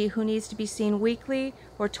PTSD who needs to be seen weekly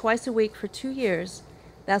or twice a week for 2 years,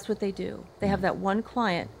 that's what they do. They have that one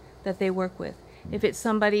client that they work with. If it's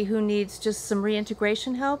somebody who needs just some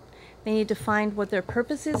reintegration help, they need to find what their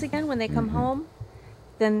purpose is again when they come home,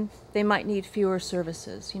 then they might need fewer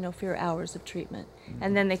services, fewer hours of treatment.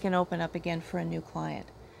 And then they can open up again for a new client.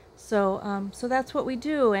 So, so that's what we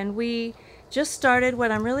do. And we just started,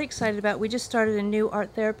 what I'm really excited about, we just started a new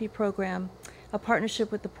art therapy program, a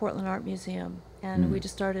partnership with the Portland Art Museum. And we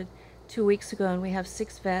just started 2 weeks ago, and we have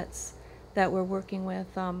 6 vets that we're working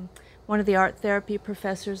with. One of the art therapy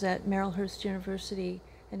professors at Marylhurst University,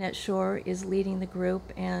 Annette Shore, is leading the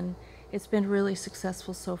group, and it's been really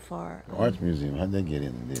successful so far. Arts Museum, how'd they get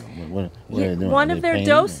in the deal? What are they doing? One Are of they their painting?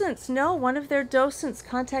 docents, one of their docents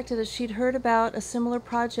contacted us. She'd heard about a similar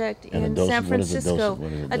project And a in docent, San what is a Francisco. docent?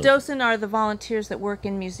 What is a A docent? docent are the volunteers that work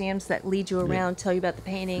in museums that lead you around, tell you about the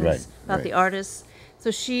paintings, Right, about right. the artists.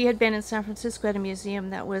 So she had been in San Francisco at a museum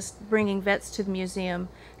that was bringing vets to the museum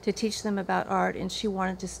to teach them about art, and she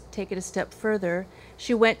wanted to take it a step further.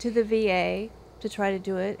 She went to the VA to try to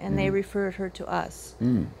do it, and they referred her to us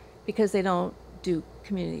because they don't do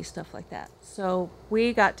community stuff like that. So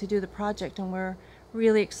we got to do the project, and we're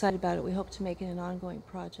really excited about it. We hope to make it an ongoing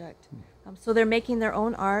project. So they're making their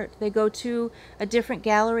own art. They go to a different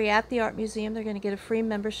gallery at the art museum. They're going to get a free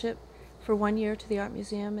membership for 1 year to the art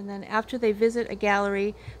museum, and then after they visit a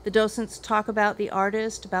gallery, the docents talk about the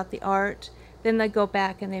artist, about the art. Then they go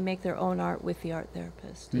back and they make their own art with the art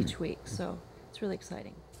therapist each week. So it's really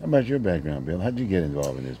exciting. How about your background, Bill? How'd you get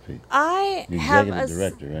involved in this piece? I You're have executive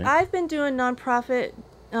director, right? I've been doing nonprofit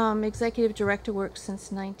executive director work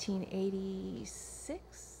since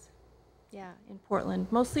 1986. Yeah, in Portland,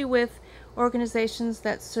 mostly with organizations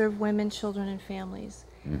that serve women, children, and families.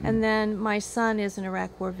 And then my son is an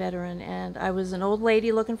Iraq War veteran, and I was an old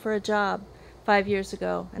lady looking for a job 5 years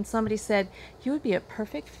ago, and somebody said, you would be a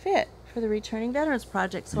perfect fit for the Returning Veterans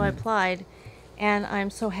Project. So I applied, and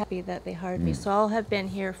I'm so happy that they hired me. So I'll have been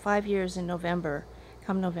here 5 years in November,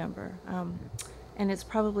 come November. And it's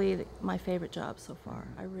probably my favorite job so far.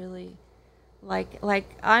 I really like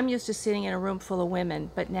I'm used to sitting in a room full of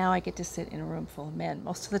women, but now I get to sit in a room full of men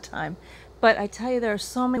most of the time. But I tell you, there are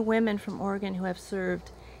so many women from Oregon who have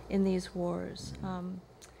served in these wars.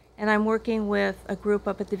 And I'm working with a group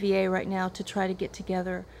up at the VA right now to try to get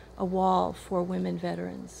together a wall for women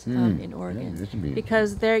veterans in Oregon. this would be-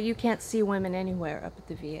 Because there you can't see women anywhere up at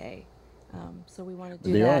the VA. So we want to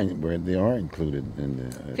do They that. they are included in the...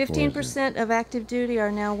 15% of active duty are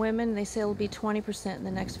now women. They say it'll be 20% in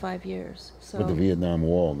the next 5 years. So With the Vietnam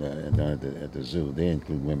Wall down at the zoo, they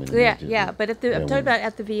include women. in yeah, that, too. yeah. But at the I'm talking women. about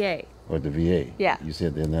at the VA. Or at the VA? Yeah. You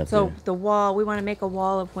said they're not So there. the wall, we want to make a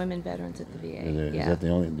wall of women veterans at the VA. Is that the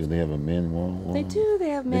only? Do they have a men wall? They do. They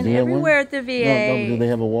have men do have one? everywhere at the VA. No, do they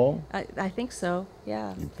have a wall? I think so.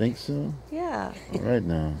 Yeah. You think so? Yeah. All right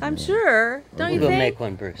now. I'm sure. Don't you We'll think? make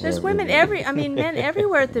one, Bruce. There's women men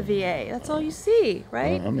everywhere at the VA. That's all you see,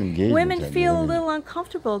 right? Well, I'm engaged Women with that. feel a Women- little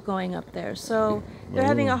uncomfortable going up there, so they're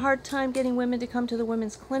having a hard time getting women to come to the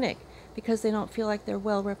women's clinic because they don't feel like they're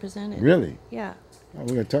well represented. Really? Yeah. Oh, we're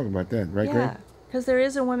gonna talk about that, right, Yeah. Greg? Because there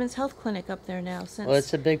is a women's health clinic up there now since. Well,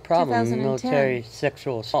 it's a big problem in 2010. military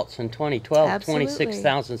sexual assaults. In 2012, Absolutely.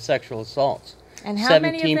 26,000 sexual assaults. And how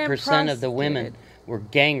many of them 17% of the women prosecuted? were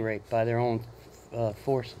gang raped by their own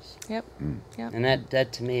forces. Yep. Yep. And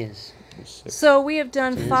that to me is So we have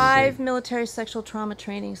done It's 5 insane. military sexual trauma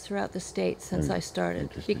trainings throughout the state since I started,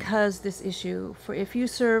 Interesting. because this issue, for if you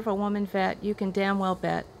serve a woman vet, you can damn well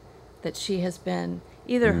bet that she has been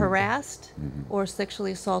either harassed or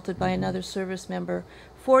sexually assaulted by another service member.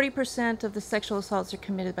 40% of the sexual assaults are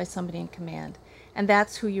committed by somebody in command, and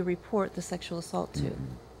that's who you report the sexual assault to.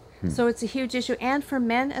 So it's a huge issue, and for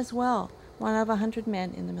men as well. 1 out of 100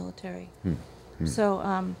 men in the military.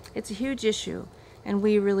 So it's a huge issue, and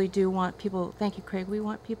we really do want people, thank you, Craig, we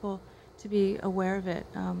want people to be aware of it.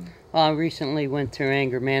 I recently went through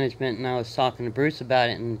anger management, and I was talking to Bruce about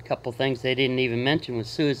it, and a couple things they didn't even mention was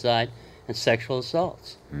suicide and sexual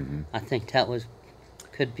assaults. I think that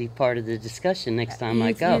could be part of the discussion next time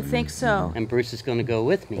I go. You think so? And Bruce is going to go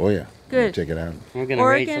with me. Oh yeah. Good. Check it out. We're going to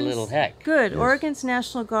raise a little heck. Good. Yes. Oregon's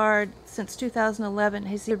National Guard since 2011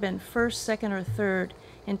 has either been first, second, or third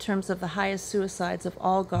in terms of the highest suicides of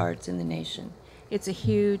all guards in the nation. It's a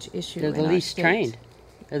huge issue. They're the in our least state. trained.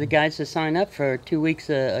 They're the guys that sign up for 2 weeks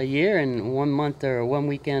a year and 1 month or 1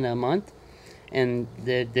 weekend a month. And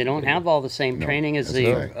they don't have all the same No, training as that's the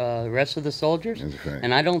a fact. rest of the soldiers. That's a fact.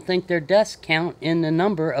 And I don't think their deaths count in the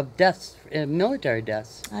number of deaths, military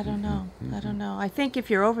deaths. I don't know. I don't know. I think if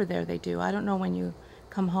you're over there, they do. I don't know when you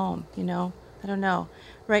come home, you know. I don't know.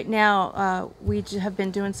 Right now, we have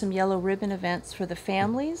been doing some yellow ribbon events for the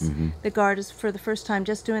families. The Guard is, for the first time,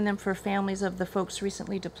 just doing them for families of the folks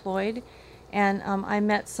recently deployed. And I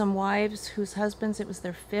met some wives whose husbands, it was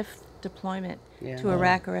their 5th deployment Yeah. to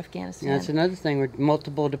Iraq or Afghanistan. Yeah, that's another thing with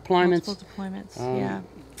multiple deployments, Multiple deployments, Um, yeah.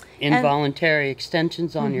 involuntary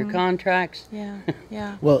extensions on your contracts. Yeah,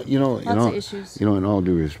 yeah. Well, Lots of issues. in all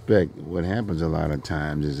due respect, what happens a lot of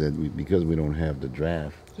times is that because we don't have the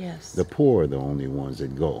draft, Yes. the poor are the only ones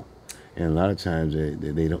that go, and a lot of times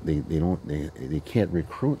they can't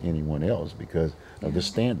recruit anyone else because of the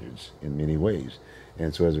standards in many ways.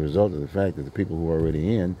 And so as a result of the fact that the people who are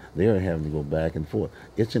already in, they are having to go back and forth.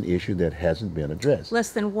 It's an issue that hasn't been addressed.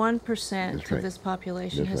 Less than 1% That's of right. this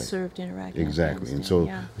population That's has right. served in Iraq. Exactly. And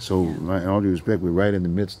Afghanistan. so, Yeah. in all due respect, we're right in the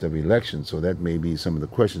midst of elections, so that may be some of the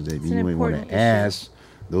questions that It's you an may want important to issue. ask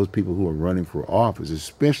those people who are running for office,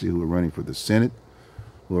 especially who are running for the Senate,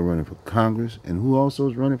 who are running for Congress, and who also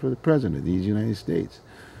is running for the President of these United States.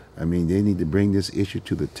 I mean, they need to bring this issue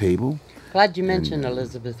to the table. Glad you mentioned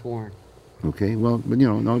Elizabeth Warren. Okay, well, but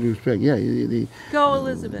in all due respect, yeah, Go,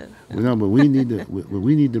 Elizabeth. no, but we need to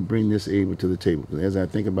we need to bring this able to the table. As I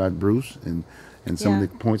think about Bruce and some Yeah. of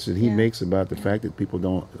the points that he Yeah. makes about the fact that people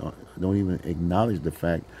don't even acknowledge the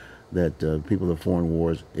fact that people of foreign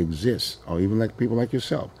wars exist, or even like people like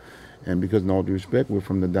yourself. And because in all due respect, we're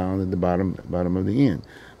from the down at the bottom of the end.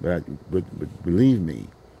 But believe me,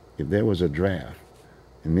 if there was a draft,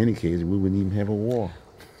 in many cases we wouldn't even have a war.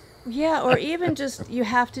 Yeah, or even just you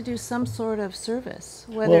have to do some sort of service,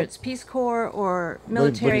 whether Well, it's Peace Corps or But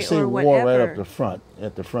military you say or war whatever. right up the front,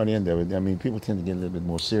 at the front end of it. I mean, people tend to get a little bit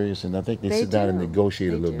more serious, and I think they They sit down and do.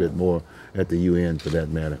 negotiate They a little do. bit more at the UN for that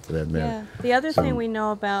matter. Yeah. The other So- thing we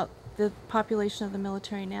know about the population of the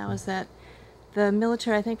military now is that the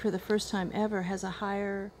military, I think for the first time ever, has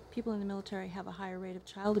people in the military have a higher rate of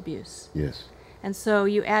child abuse. Yes. And so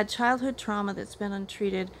you add childhood trauma that's been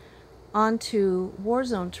untreated onto war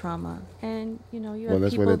zone trauma, and you Well, have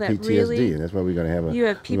that's why people that that PTSD, really and that's why we're going to have you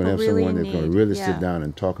have we're people going to have really someone in that's going to need. really Yeah. sit down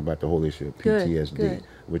and talk about the whole issue of Good, PTSD, good,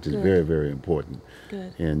 which is good. very, very important.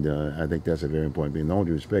 Good. And I think that's a very important thing. In all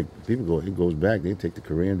due respect, it goes back. They take the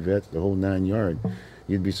Korean vets, the whole 9 yards.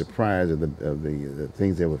 You'd be surprised of the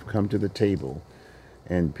things that have come to the table,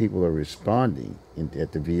 and people are responding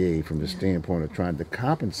at the VA from the standpoint of trying to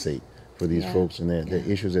compensate for these Yeah. folks and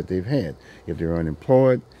the issues that they've had. If they're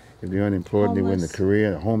unemployed, and they were in the Homeless.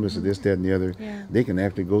 career, homeless, or this, that, and the other, Yeah. they can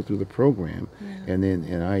actually go through the program, Yeah.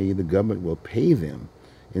 and i.e. the government will pay them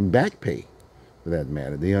in back pay, for that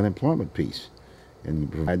matter, the unemployment piece, and you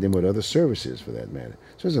provide them with other services for that matter.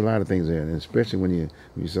 So there's a lot of things there, and especially when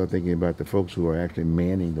you start thinking about the folks who are actually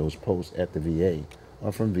manning those posts at the VA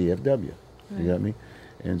are from V.F.W. You got me?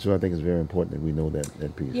 And so I think it's very important that we know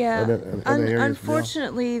that piece. Yeah. Other areas,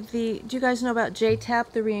 Unfortunately, do you guys know about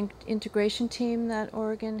JTAP, the reintegration team that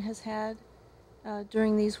Oregon has had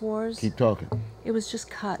during these wars? Keep talking. It was just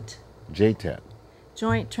cut. JTAP.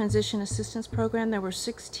 Joint Transition Assistance Program. There were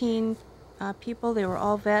 16 people. They were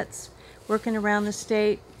all vets working around the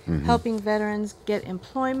state, helping veterans get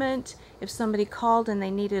employment. If somebody called and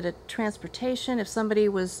they needed a transportation, if somebody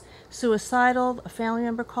was suicidal, a family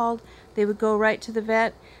member called, they would go right to the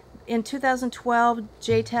vet. In 2012,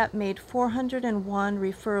 JTAP made 401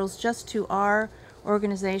 referrals just to our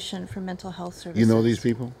organization for mental health services. You know these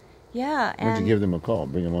people? Yeah. Why don't you give them a call?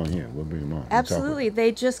 Bring them on here. We'll bring them on. Absolutely.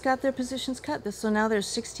 They just got their positions cut. So now there's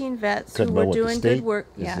 16 vets Cut who by are what, the doing state? good work.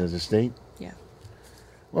 This Yeah. is the state? Yeah.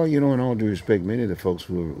 Well, you know, in all due respect, many of the folks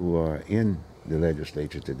who are in the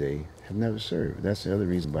legislature today have never served. That's the other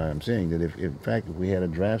reason why I'm saying that if in fact, if we had a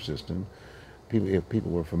draft system, if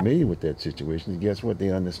people were familiar with that situation, guess what? They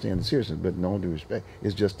understand the seriousness. But in all due respect,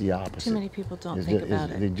 it's just the opposite. Too many people don't It's think ju- about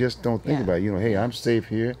They it. just don't think Yeah. about it. You know, hey, I'm safe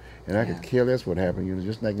here, and I could care less what happened. You know,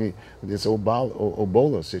 just like me with this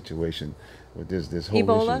Ebola situation, with this whole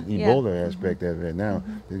Ebola? issue, Yeah. Ebola aspect of it. Now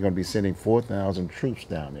they're going to be sending 4,000 troops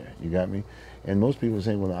down there. You got me? And most people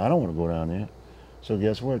say, well, I don't want to go down there. So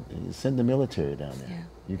guess what? Send the military down there. Yeah.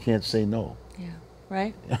 You can't say no. Yeah.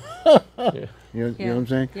 Right? You know what I'm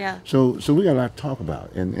saying? Yeah. So we got a lot to talk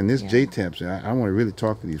about. And this Yeah. JTAP, I want to really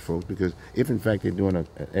talk to these folks because if in fact they're doing an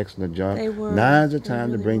excellent job, They were. now's the They time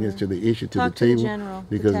to really bring were. this to the issue, to Talk the to the table. general,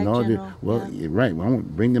 the Because tag in order general, well, yeah. right, well, I want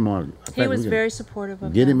to bring them on. In He fact, was we're gonna very supportive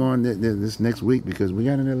of get them. him on this next week because we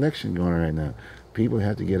got an election going on right now. People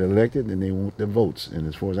have to get elected and they want the votes. And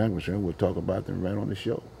as far as I'm concerned, we'll talk about them right on the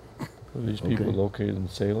show. Are these people Okay. located in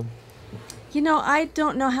Salem? You know, I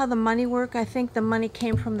don't know how the money worked. I think the money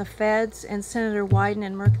came from the feds, and Senator Wyden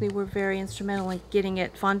and Merkley were very instrumental in getting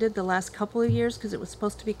it funded the last couple of years because it was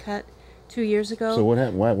supposed to be cut 2 years ago. So what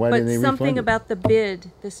happened? Why but didn't they refund something it? about the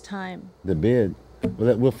bid this time. The bid.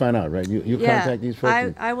 Well, we'll find out, right? You Yeah, contact these folks.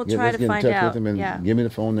 and I will try let's to get find in touch out, with them and yeah. give me the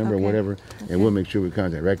phone number or Okay. whatever, Okay. and we'll make sure we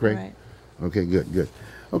contact. Right, Craig? All right. Okay, good.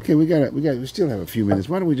 Okay, we still have a few minutes.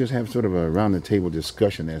 Why don't we just have sort of a round the table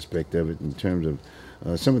discussion aspect of it in terms of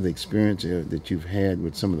some of the experience that you've had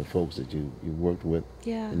with some of the folks that you've worked with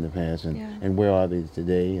Yeah. in the past, and, Yeah. and where are they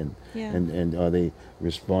today, and Yeah. and are they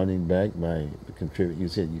responding back by contributing? You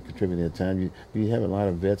said you contribute their time. Do you have a lot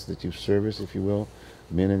of vets that you've serviced, if you will,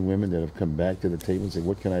 men and women that have come back to the table and say,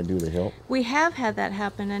 what can I do to help? We have had that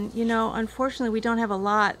happen, and you know, unfortunately, we don't have a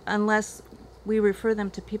lot unless we refer them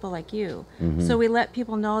to people like you. Mm-hmm. So we let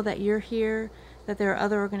people know that you're here, that there are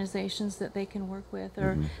other organizations that they can work with,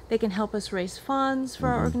 or they can help us raise funds for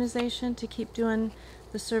our organization to keep doing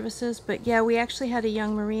the services. But yeah, we actually had a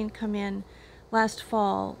young Marine come in last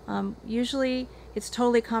fall. Usually it's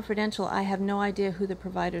totally confidential. I have no idea who the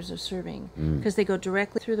providers are serving because they go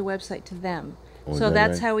directly through the website to them. Oh, is So that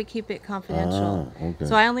that's right? how we keep it confidential. Ah, okay.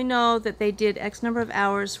 So I only know that they did X number of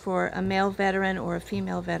hours for a male veteran or a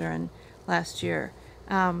female veteran last year.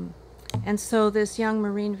 And so this young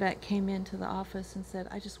Marine vet came into the office and said,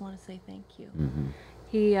 I just want to say thank you.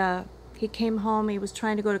 He came home, he was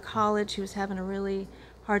trying to go to college, he was having a really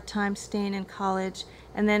hard time staying in college,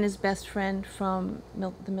 and then his best friend from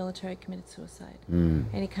the military committed suicide, and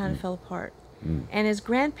he kind of fell apart. And his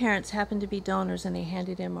grandparents happened to be donors, and they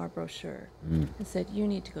handed him our brochure and said, you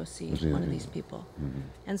need to go see one of these people.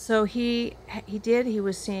 And so he did. He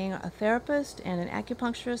was seeing a therapist and an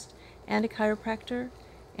acupuncturist and a chiropractor,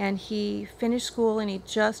 and he finished school, and he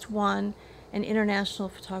just won an international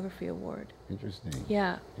photography award. Interesting.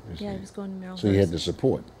 Yeah, Interesting. yeah, he was going to Maryland. So you had the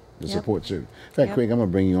support, Yep. support service. In fact, Yep. Craig, I'm going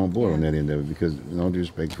to bring you on board on Yeah. that end of it because, in all due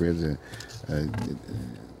respect,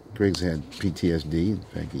 Craig's had PTSD. In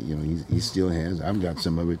fact, you know, he still has. I've got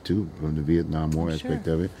some of it too from the Vietnam War aspect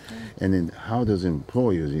Sure. of it. And then, how does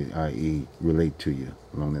employers, i.e., relate to you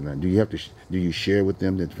along that line? Do you have to? Do you share with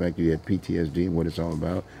them the fact you had PTSD and what it's all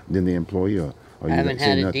about? Then they employ you, or you I haven't say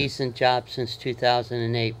had a nothing? decent job since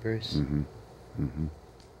 2008, Bruce.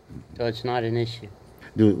 So it's not an issue.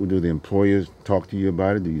 Do the employers talk to you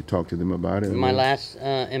about it? Do you talk to them about it? My last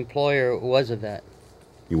employer was a vet.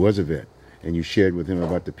 He was a vet, and you shared with him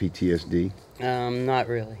about the PTSD. Not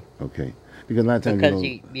really, Okay, because a lot of times because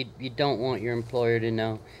you you don't want your employer to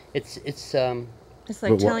know. It's It's like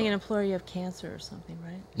But telling an employer you have cancer or something,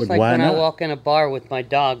 right? But like why when not? I walk in a bar with my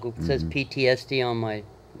dog who says PTSD on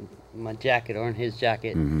my jacket or on his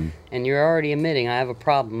jacket, and you're already admitting I have a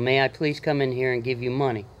problem. May I please come in here and give you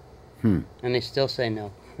money? And they still say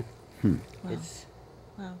no. Wow. It's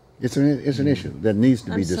Wow. It's an issue that needs to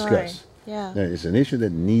be I'm sorry. discussed. Yeah. Now, it's an issue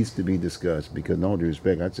that needs to be discussed because, in all due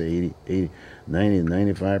respect, I'd say 90,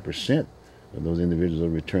 95% of those individuals are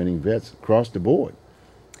returning vets across the board.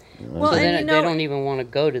 Well, So and they don't even want to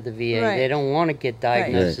go to the VA. Right. They don't want to get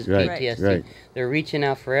diagnosed as Right, PTSD. right. They're reaching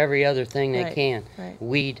out for every other thing they Right, can. right.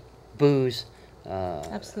 Weed, booze,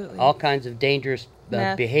 Absolutely. all kinds of dangerous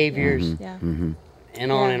Meth, behaviors, Yeah.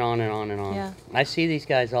 and on Yeah. and on and on and on. Yeah. I see these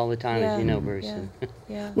guys all the time, as you know, Bruce. Yeah.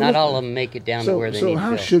 Yeah. Not all of them make it down to where they need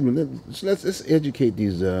how to go. should we? Let's educate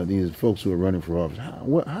these folks who are running for office.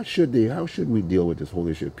 How should we deal with this whole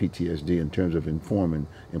issue of PTSD in terms of informing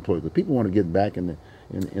employees? Because people want to get back in the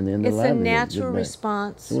It's a livelihood, natural get back.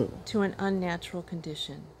 response Well- to an unnatural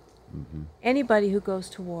condition. Anybody who goes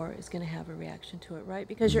to war is going to have a reaction to it, right?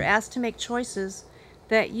 Because you're asked to make choices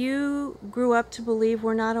that you grew up to believe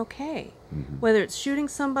were not okay. Whether it's shooting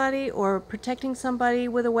somebody or protecting somebody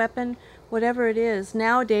with a weapon, whatever it is.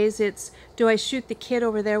 Nowadays it's, do I shoot the kid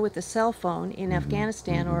over there with the cell phone in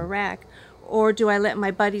Afghanistan or Iraq, or do I let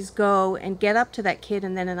my buddies go and get up to that kid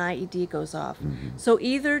and then an IED goes off? So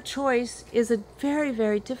either choice is a very,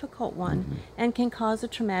 very difficult one and can cause a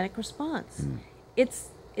traumatic response. It's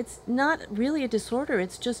not really a disorder,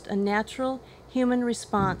 it's just a natural human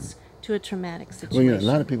response to a traumatic situation. Well,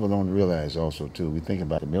 a lot of people don't realize also too. We think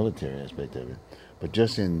about the military aspect of it, but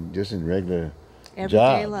just in regular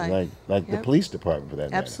Everyday jobs, life. like the Yep. police department for that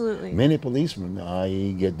matter. Absolutely. Many policemen,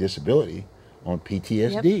 i.e., get disability on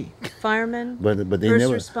PTSD. Firemen, But they first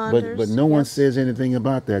never. responders. But no one Yep. says anything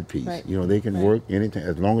about that piece. Right. You know, they can Right. work anytime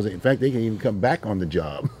as long as in fact they can even come back on the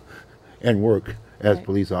job and work as Right.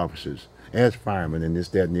 police officers, as firemen, and this,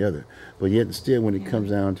 that, and the other. But yet and still, when it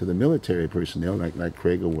comes down to the military personnel, like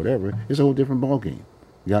Craig or whatever, it's a whole different ballgame.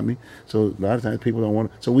 You got me? So a lot of times people don't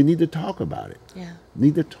want to. So we need to talk about it. Yeah.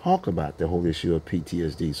 Need to talk about the whole issue of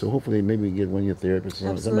PTSD. So hopefully maybe we get one of your therapists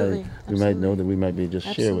or somebody Absolutely. we might know that we might be just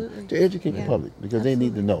share with Absolutely. to educate the Yeah. public because they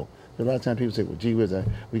need to Absolutely. know. So a lot of times people say, "Well, gee whiz,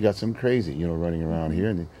 we got some crazy, running around here,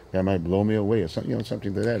 and that might blow me away," or something,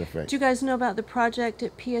 something to that effect. Do you guys know about the project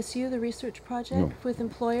at PSU, the research project No. with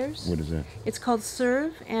employers? What is that? It's called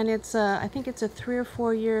SERVE, and it's I think it's a 3 or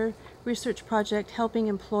 4 year research project helping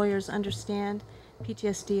employers understand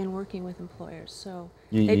PTSD and working with employers. So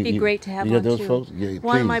it'd be great to have you got on those too. folks? Yeah,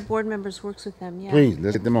 One of my please. board members works with them. Yeah. Please,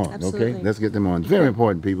 let's get them on, Absolutely. okay? Let's get them on. It's very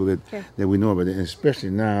important, people, Okay. that we know about it, and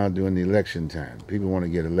especially now during the election time. People want to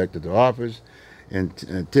get elected to office, and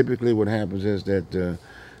typically what happens is that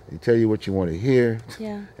they tell you what you want to hear,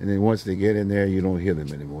 Yeah. and then once they get in there, you don't hear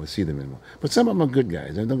them anymore, see them anymore. But some of them are good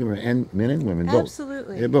guys. Don't get me wrong, and men and women, both.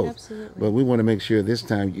 Absolutely. They're both. Absolutely. But we want to make sure this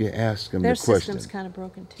time you ask them Their the question. system's kind of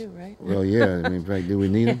broken too, right? Well, yeah. I mean, in fact, do we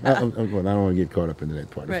need them? Well, I don't want to get caught up into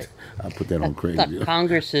that part. Right. I'll put that on crazy. Thought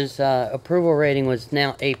Congress's approval rating was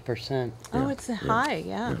now 8%. Oh, it's a high.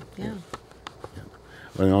 Yeah. Yeah.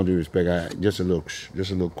 Well, in all due respect, just a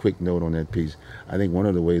little quick note on that piece. I think one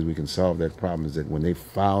of the ways we can solve that problem is that when they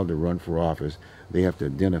file to run for office, they have to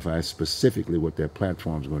identify specifically what their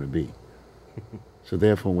platform is going to be. So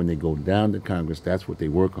therefore, when they go down to Congress, that's what they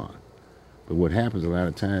work on. But what happens a lot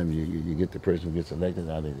of times, you get the person who gets elected,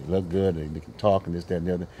 now they look good, they can talk and this, that, and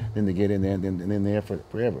the other, then they get in there and then they're there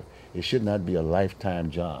forever. It should not be a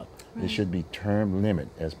lifetime job. It should be term limit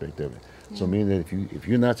aspect of it. So meaning that if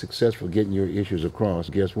you're not successful getting your issues across,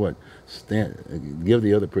 guess what? Give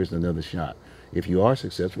the other person another shot. If you are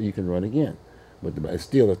successful, you can run again. But it's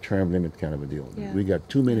still a term limit kind of a deal. Yeah. We got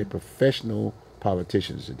too many professional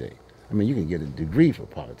politicians today. I mean, you can get a degree for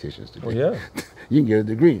politicians today. Well, yeah. You can get a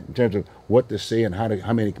degree in terms of what to say and how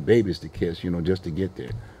many babies to kiss, just to get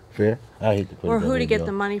there. Fair? I hate to put Or it that who way, to get Bill.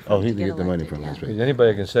 the money from Oh, to who to get get the money elected, from? yeah. That's right.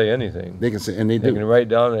 Anybody can say anything. They can say, and they do. They can write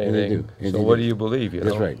down And they anything. do. And So they what do. do you believe?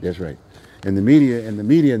 That's right. That's right. And the media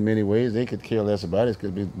in many ways, they could care less about it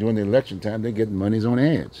because during the election time, they're getting monies on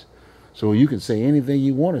ads. So you can say anything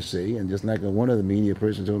you want to say, and just like one of the media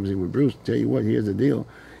person told me, well, Bruce, tell you what, here's the deal.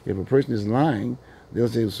 If a person is lying, they'll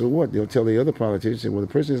say, so what? They'll tell the other politicians, say, well, the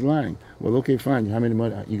person is lying. Well, okay, fine. How many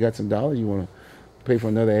money? You got some dollars? You want to pay for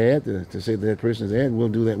another ad to say that person's ad? We'll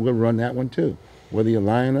do that. We'll run that one too, whether you're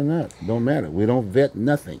lying or not. Don't matter. We don't vet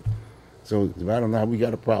nothing. So I don't know how we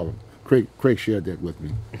got a problem. Craig shared that with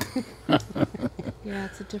me. Yeah,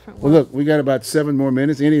 it's a different Well, one. look, we got about 7 more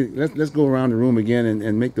minutes. Let's go around the room again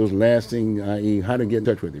and make those last things, i.e., how to get in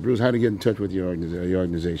touch with you. Bruce, how to get in touch with your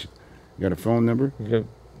organization. You got a phone number? Okay.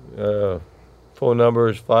 Phone number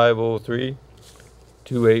is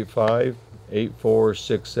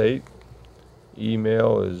 503-285-8468.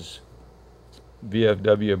 Email is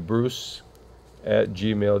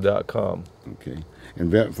vfwbruce@gmail.com. Okay.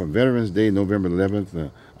 And for Veterans Day, November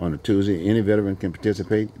 11th, on a Tuesday, any veteran can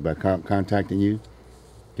participate by contacting you?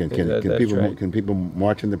 That's Can people right. can people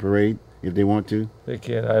march in the parade if they want to? They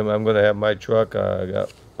can. I'm going to have my truck. I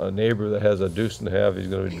got a neighbor that has a deuce and a half. He's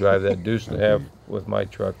going to drive that deuce and a half with my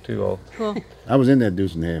truck too. Cool. I was in that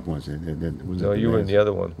deuce and a half once. No, you were in the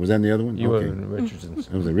other one. Was that in the other one? You okay. were in Richardson's.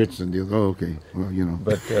 It was a Richardson deal. Oh, okay. Well, you know.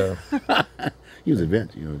 But he was a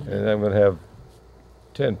vet, you know. and I'm going to have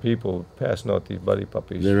 10 people passing out these buddy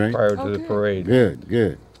puppies Is that right? prior to Oh, the good. parade. Good,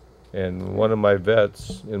 good. And one of my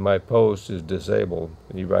vets in my post is disabled.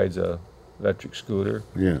 He rides a electric scooter.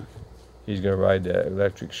 Yeah. He's going to ride that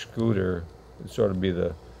electric scooter and sort of be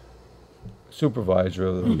the supervisor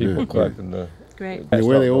of the people good, collecting the. Great. They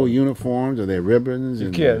wear their old uniforms or their ribbons. You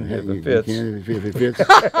and, can, if it fits. You can if it fits.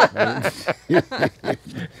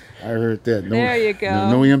 I heard that. No, There you go.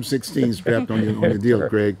 No M16 strapped on your deal,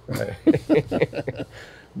 Craig.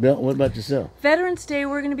 Bill, what about yourself? Veterans Day,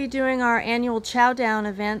 we're going to be doing our annual Chow Down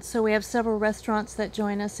event. So we have several restaurants that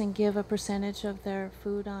join us and give a percentage of their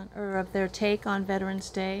food on, or of their take on Veterans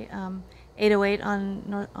Day. 808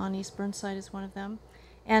 on East Burnside is one of them.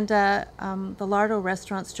 And the Lardo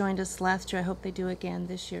restaurants joined us last year. I hope they do again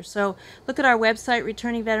this year. So look at our website,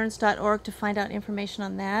 returningveterans.org, to find out information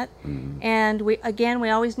on that. And we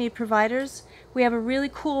always need providers. We have a really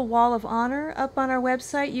cool wall of honor up on our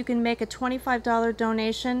website. You can make a $25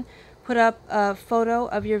 donation, put up a photo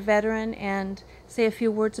of your veteran, and say a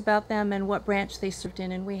few words about them and what branch they served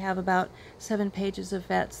in. And we have about 7 pages of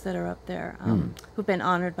vets that are up there who've been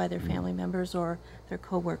honored by their family members or their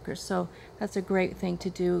co-workers. So that's a great thing to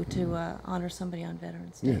do to honor somebody on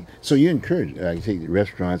Veterans Day. Yeah. So you encourage, I take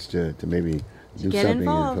restaurants to maybe do Get something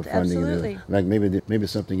involved, for funding. absolutely. Like maybe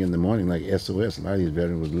something in the morning, like SOS. A lot of these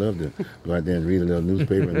veterans would love to go out there and read a little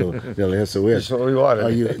newspaper and go little SOS. That's what we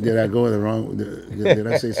wanted. Did I go the wrong? Did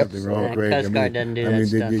I say something wrong, Yeah, Craig? Coast Guard doesn't do that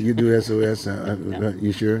stuff. Did you do SOS?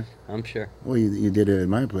 You sure? I'm sure. Well, you did it at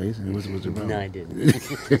my place. And what's the problem? No, I didn't.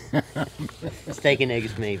 Steak and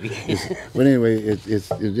eggs, maybe. But anyway, it's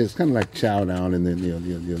kind of like chow down, and then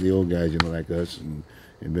the old guys, like us, and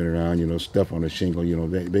been around, stuff on a shingle,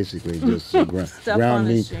 basically just ground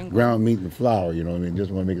meat and flour,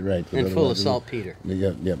 just want to make it right. And full of saltpeter.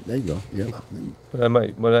 Yeah, there you go. Yeah. But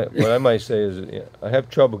what I might say is I have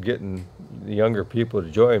trouble getting the younger people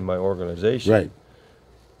to join my organization. Right.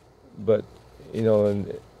 But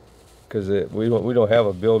because we don't have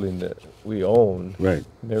a building that we own. Right.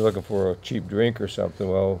 They're looking for a cheap drink or something.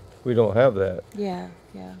 Well, we don't have that. Yeah.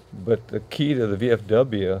 But the key to the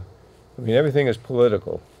VFW, everything is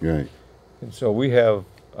political. Right. And so we have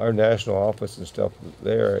our national office and stuff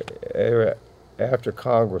there after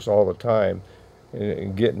Congress all the time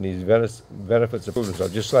and getting these benefits approved. So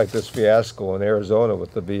just like this fiasco in Arizona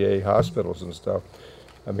with the VA hospitals and stuff.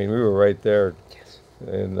 We were right there. Yes.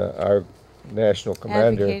 And our national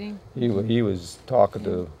commander, Advocating. he was talking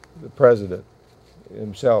to the president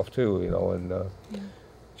himself too, and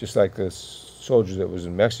just like this soldier that was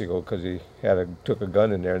in Mexico because he took a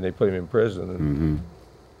gun in there and they put him in prison. And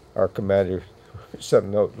our commander sent a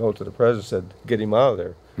note to the president, said, "Get him out of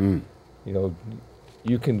there.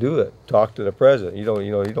 You can do it. Talk to the president. You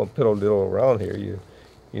don't piddle around here.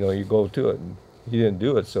 You go to it." And he didn't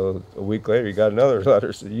do it. So a week later, he got another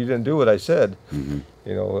letter said, "You didn't do what I said."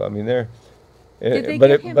 They're. Did they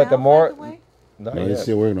get him out, by the way? Not No, yet. they're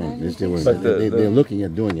still working on it. They're still working on it. They're looking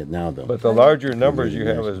at doing it now, though. But the larger numbers you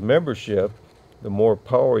have as membership, the more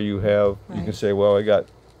power you have. You can Right. say, well, I got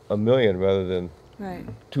 1 million rather than Right.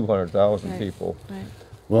 200,000 Right. people. Right.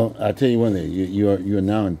 Well, I'll tell you one thing. You are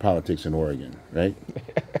now in politics in Oregon, right?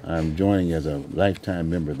 I'm joining as a lifetime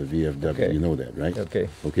member of the VFW. Okay. You know that, right? Okay.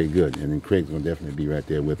 Okay, good. And then Craig's gonna definitely be right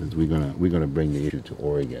there with us. We're gonna bring the issue to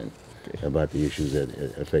Oregon about the issues that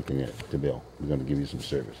affecting the bill. We're gonna give you some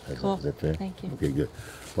service. Cool. Is that fair? Thank you. Okay, good.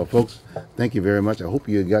 Well, folks, thank you very much. I hope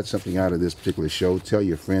you got something out of this particular show. Tell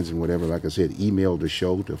your friends and whatever. Like I said, email the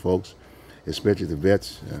show to folks, especially the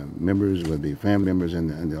vets, members, whether they be family members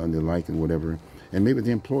and the like and whatever, and maybe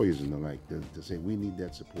the employees and the like, to say we need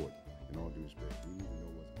that support. In all due respect, we need to know.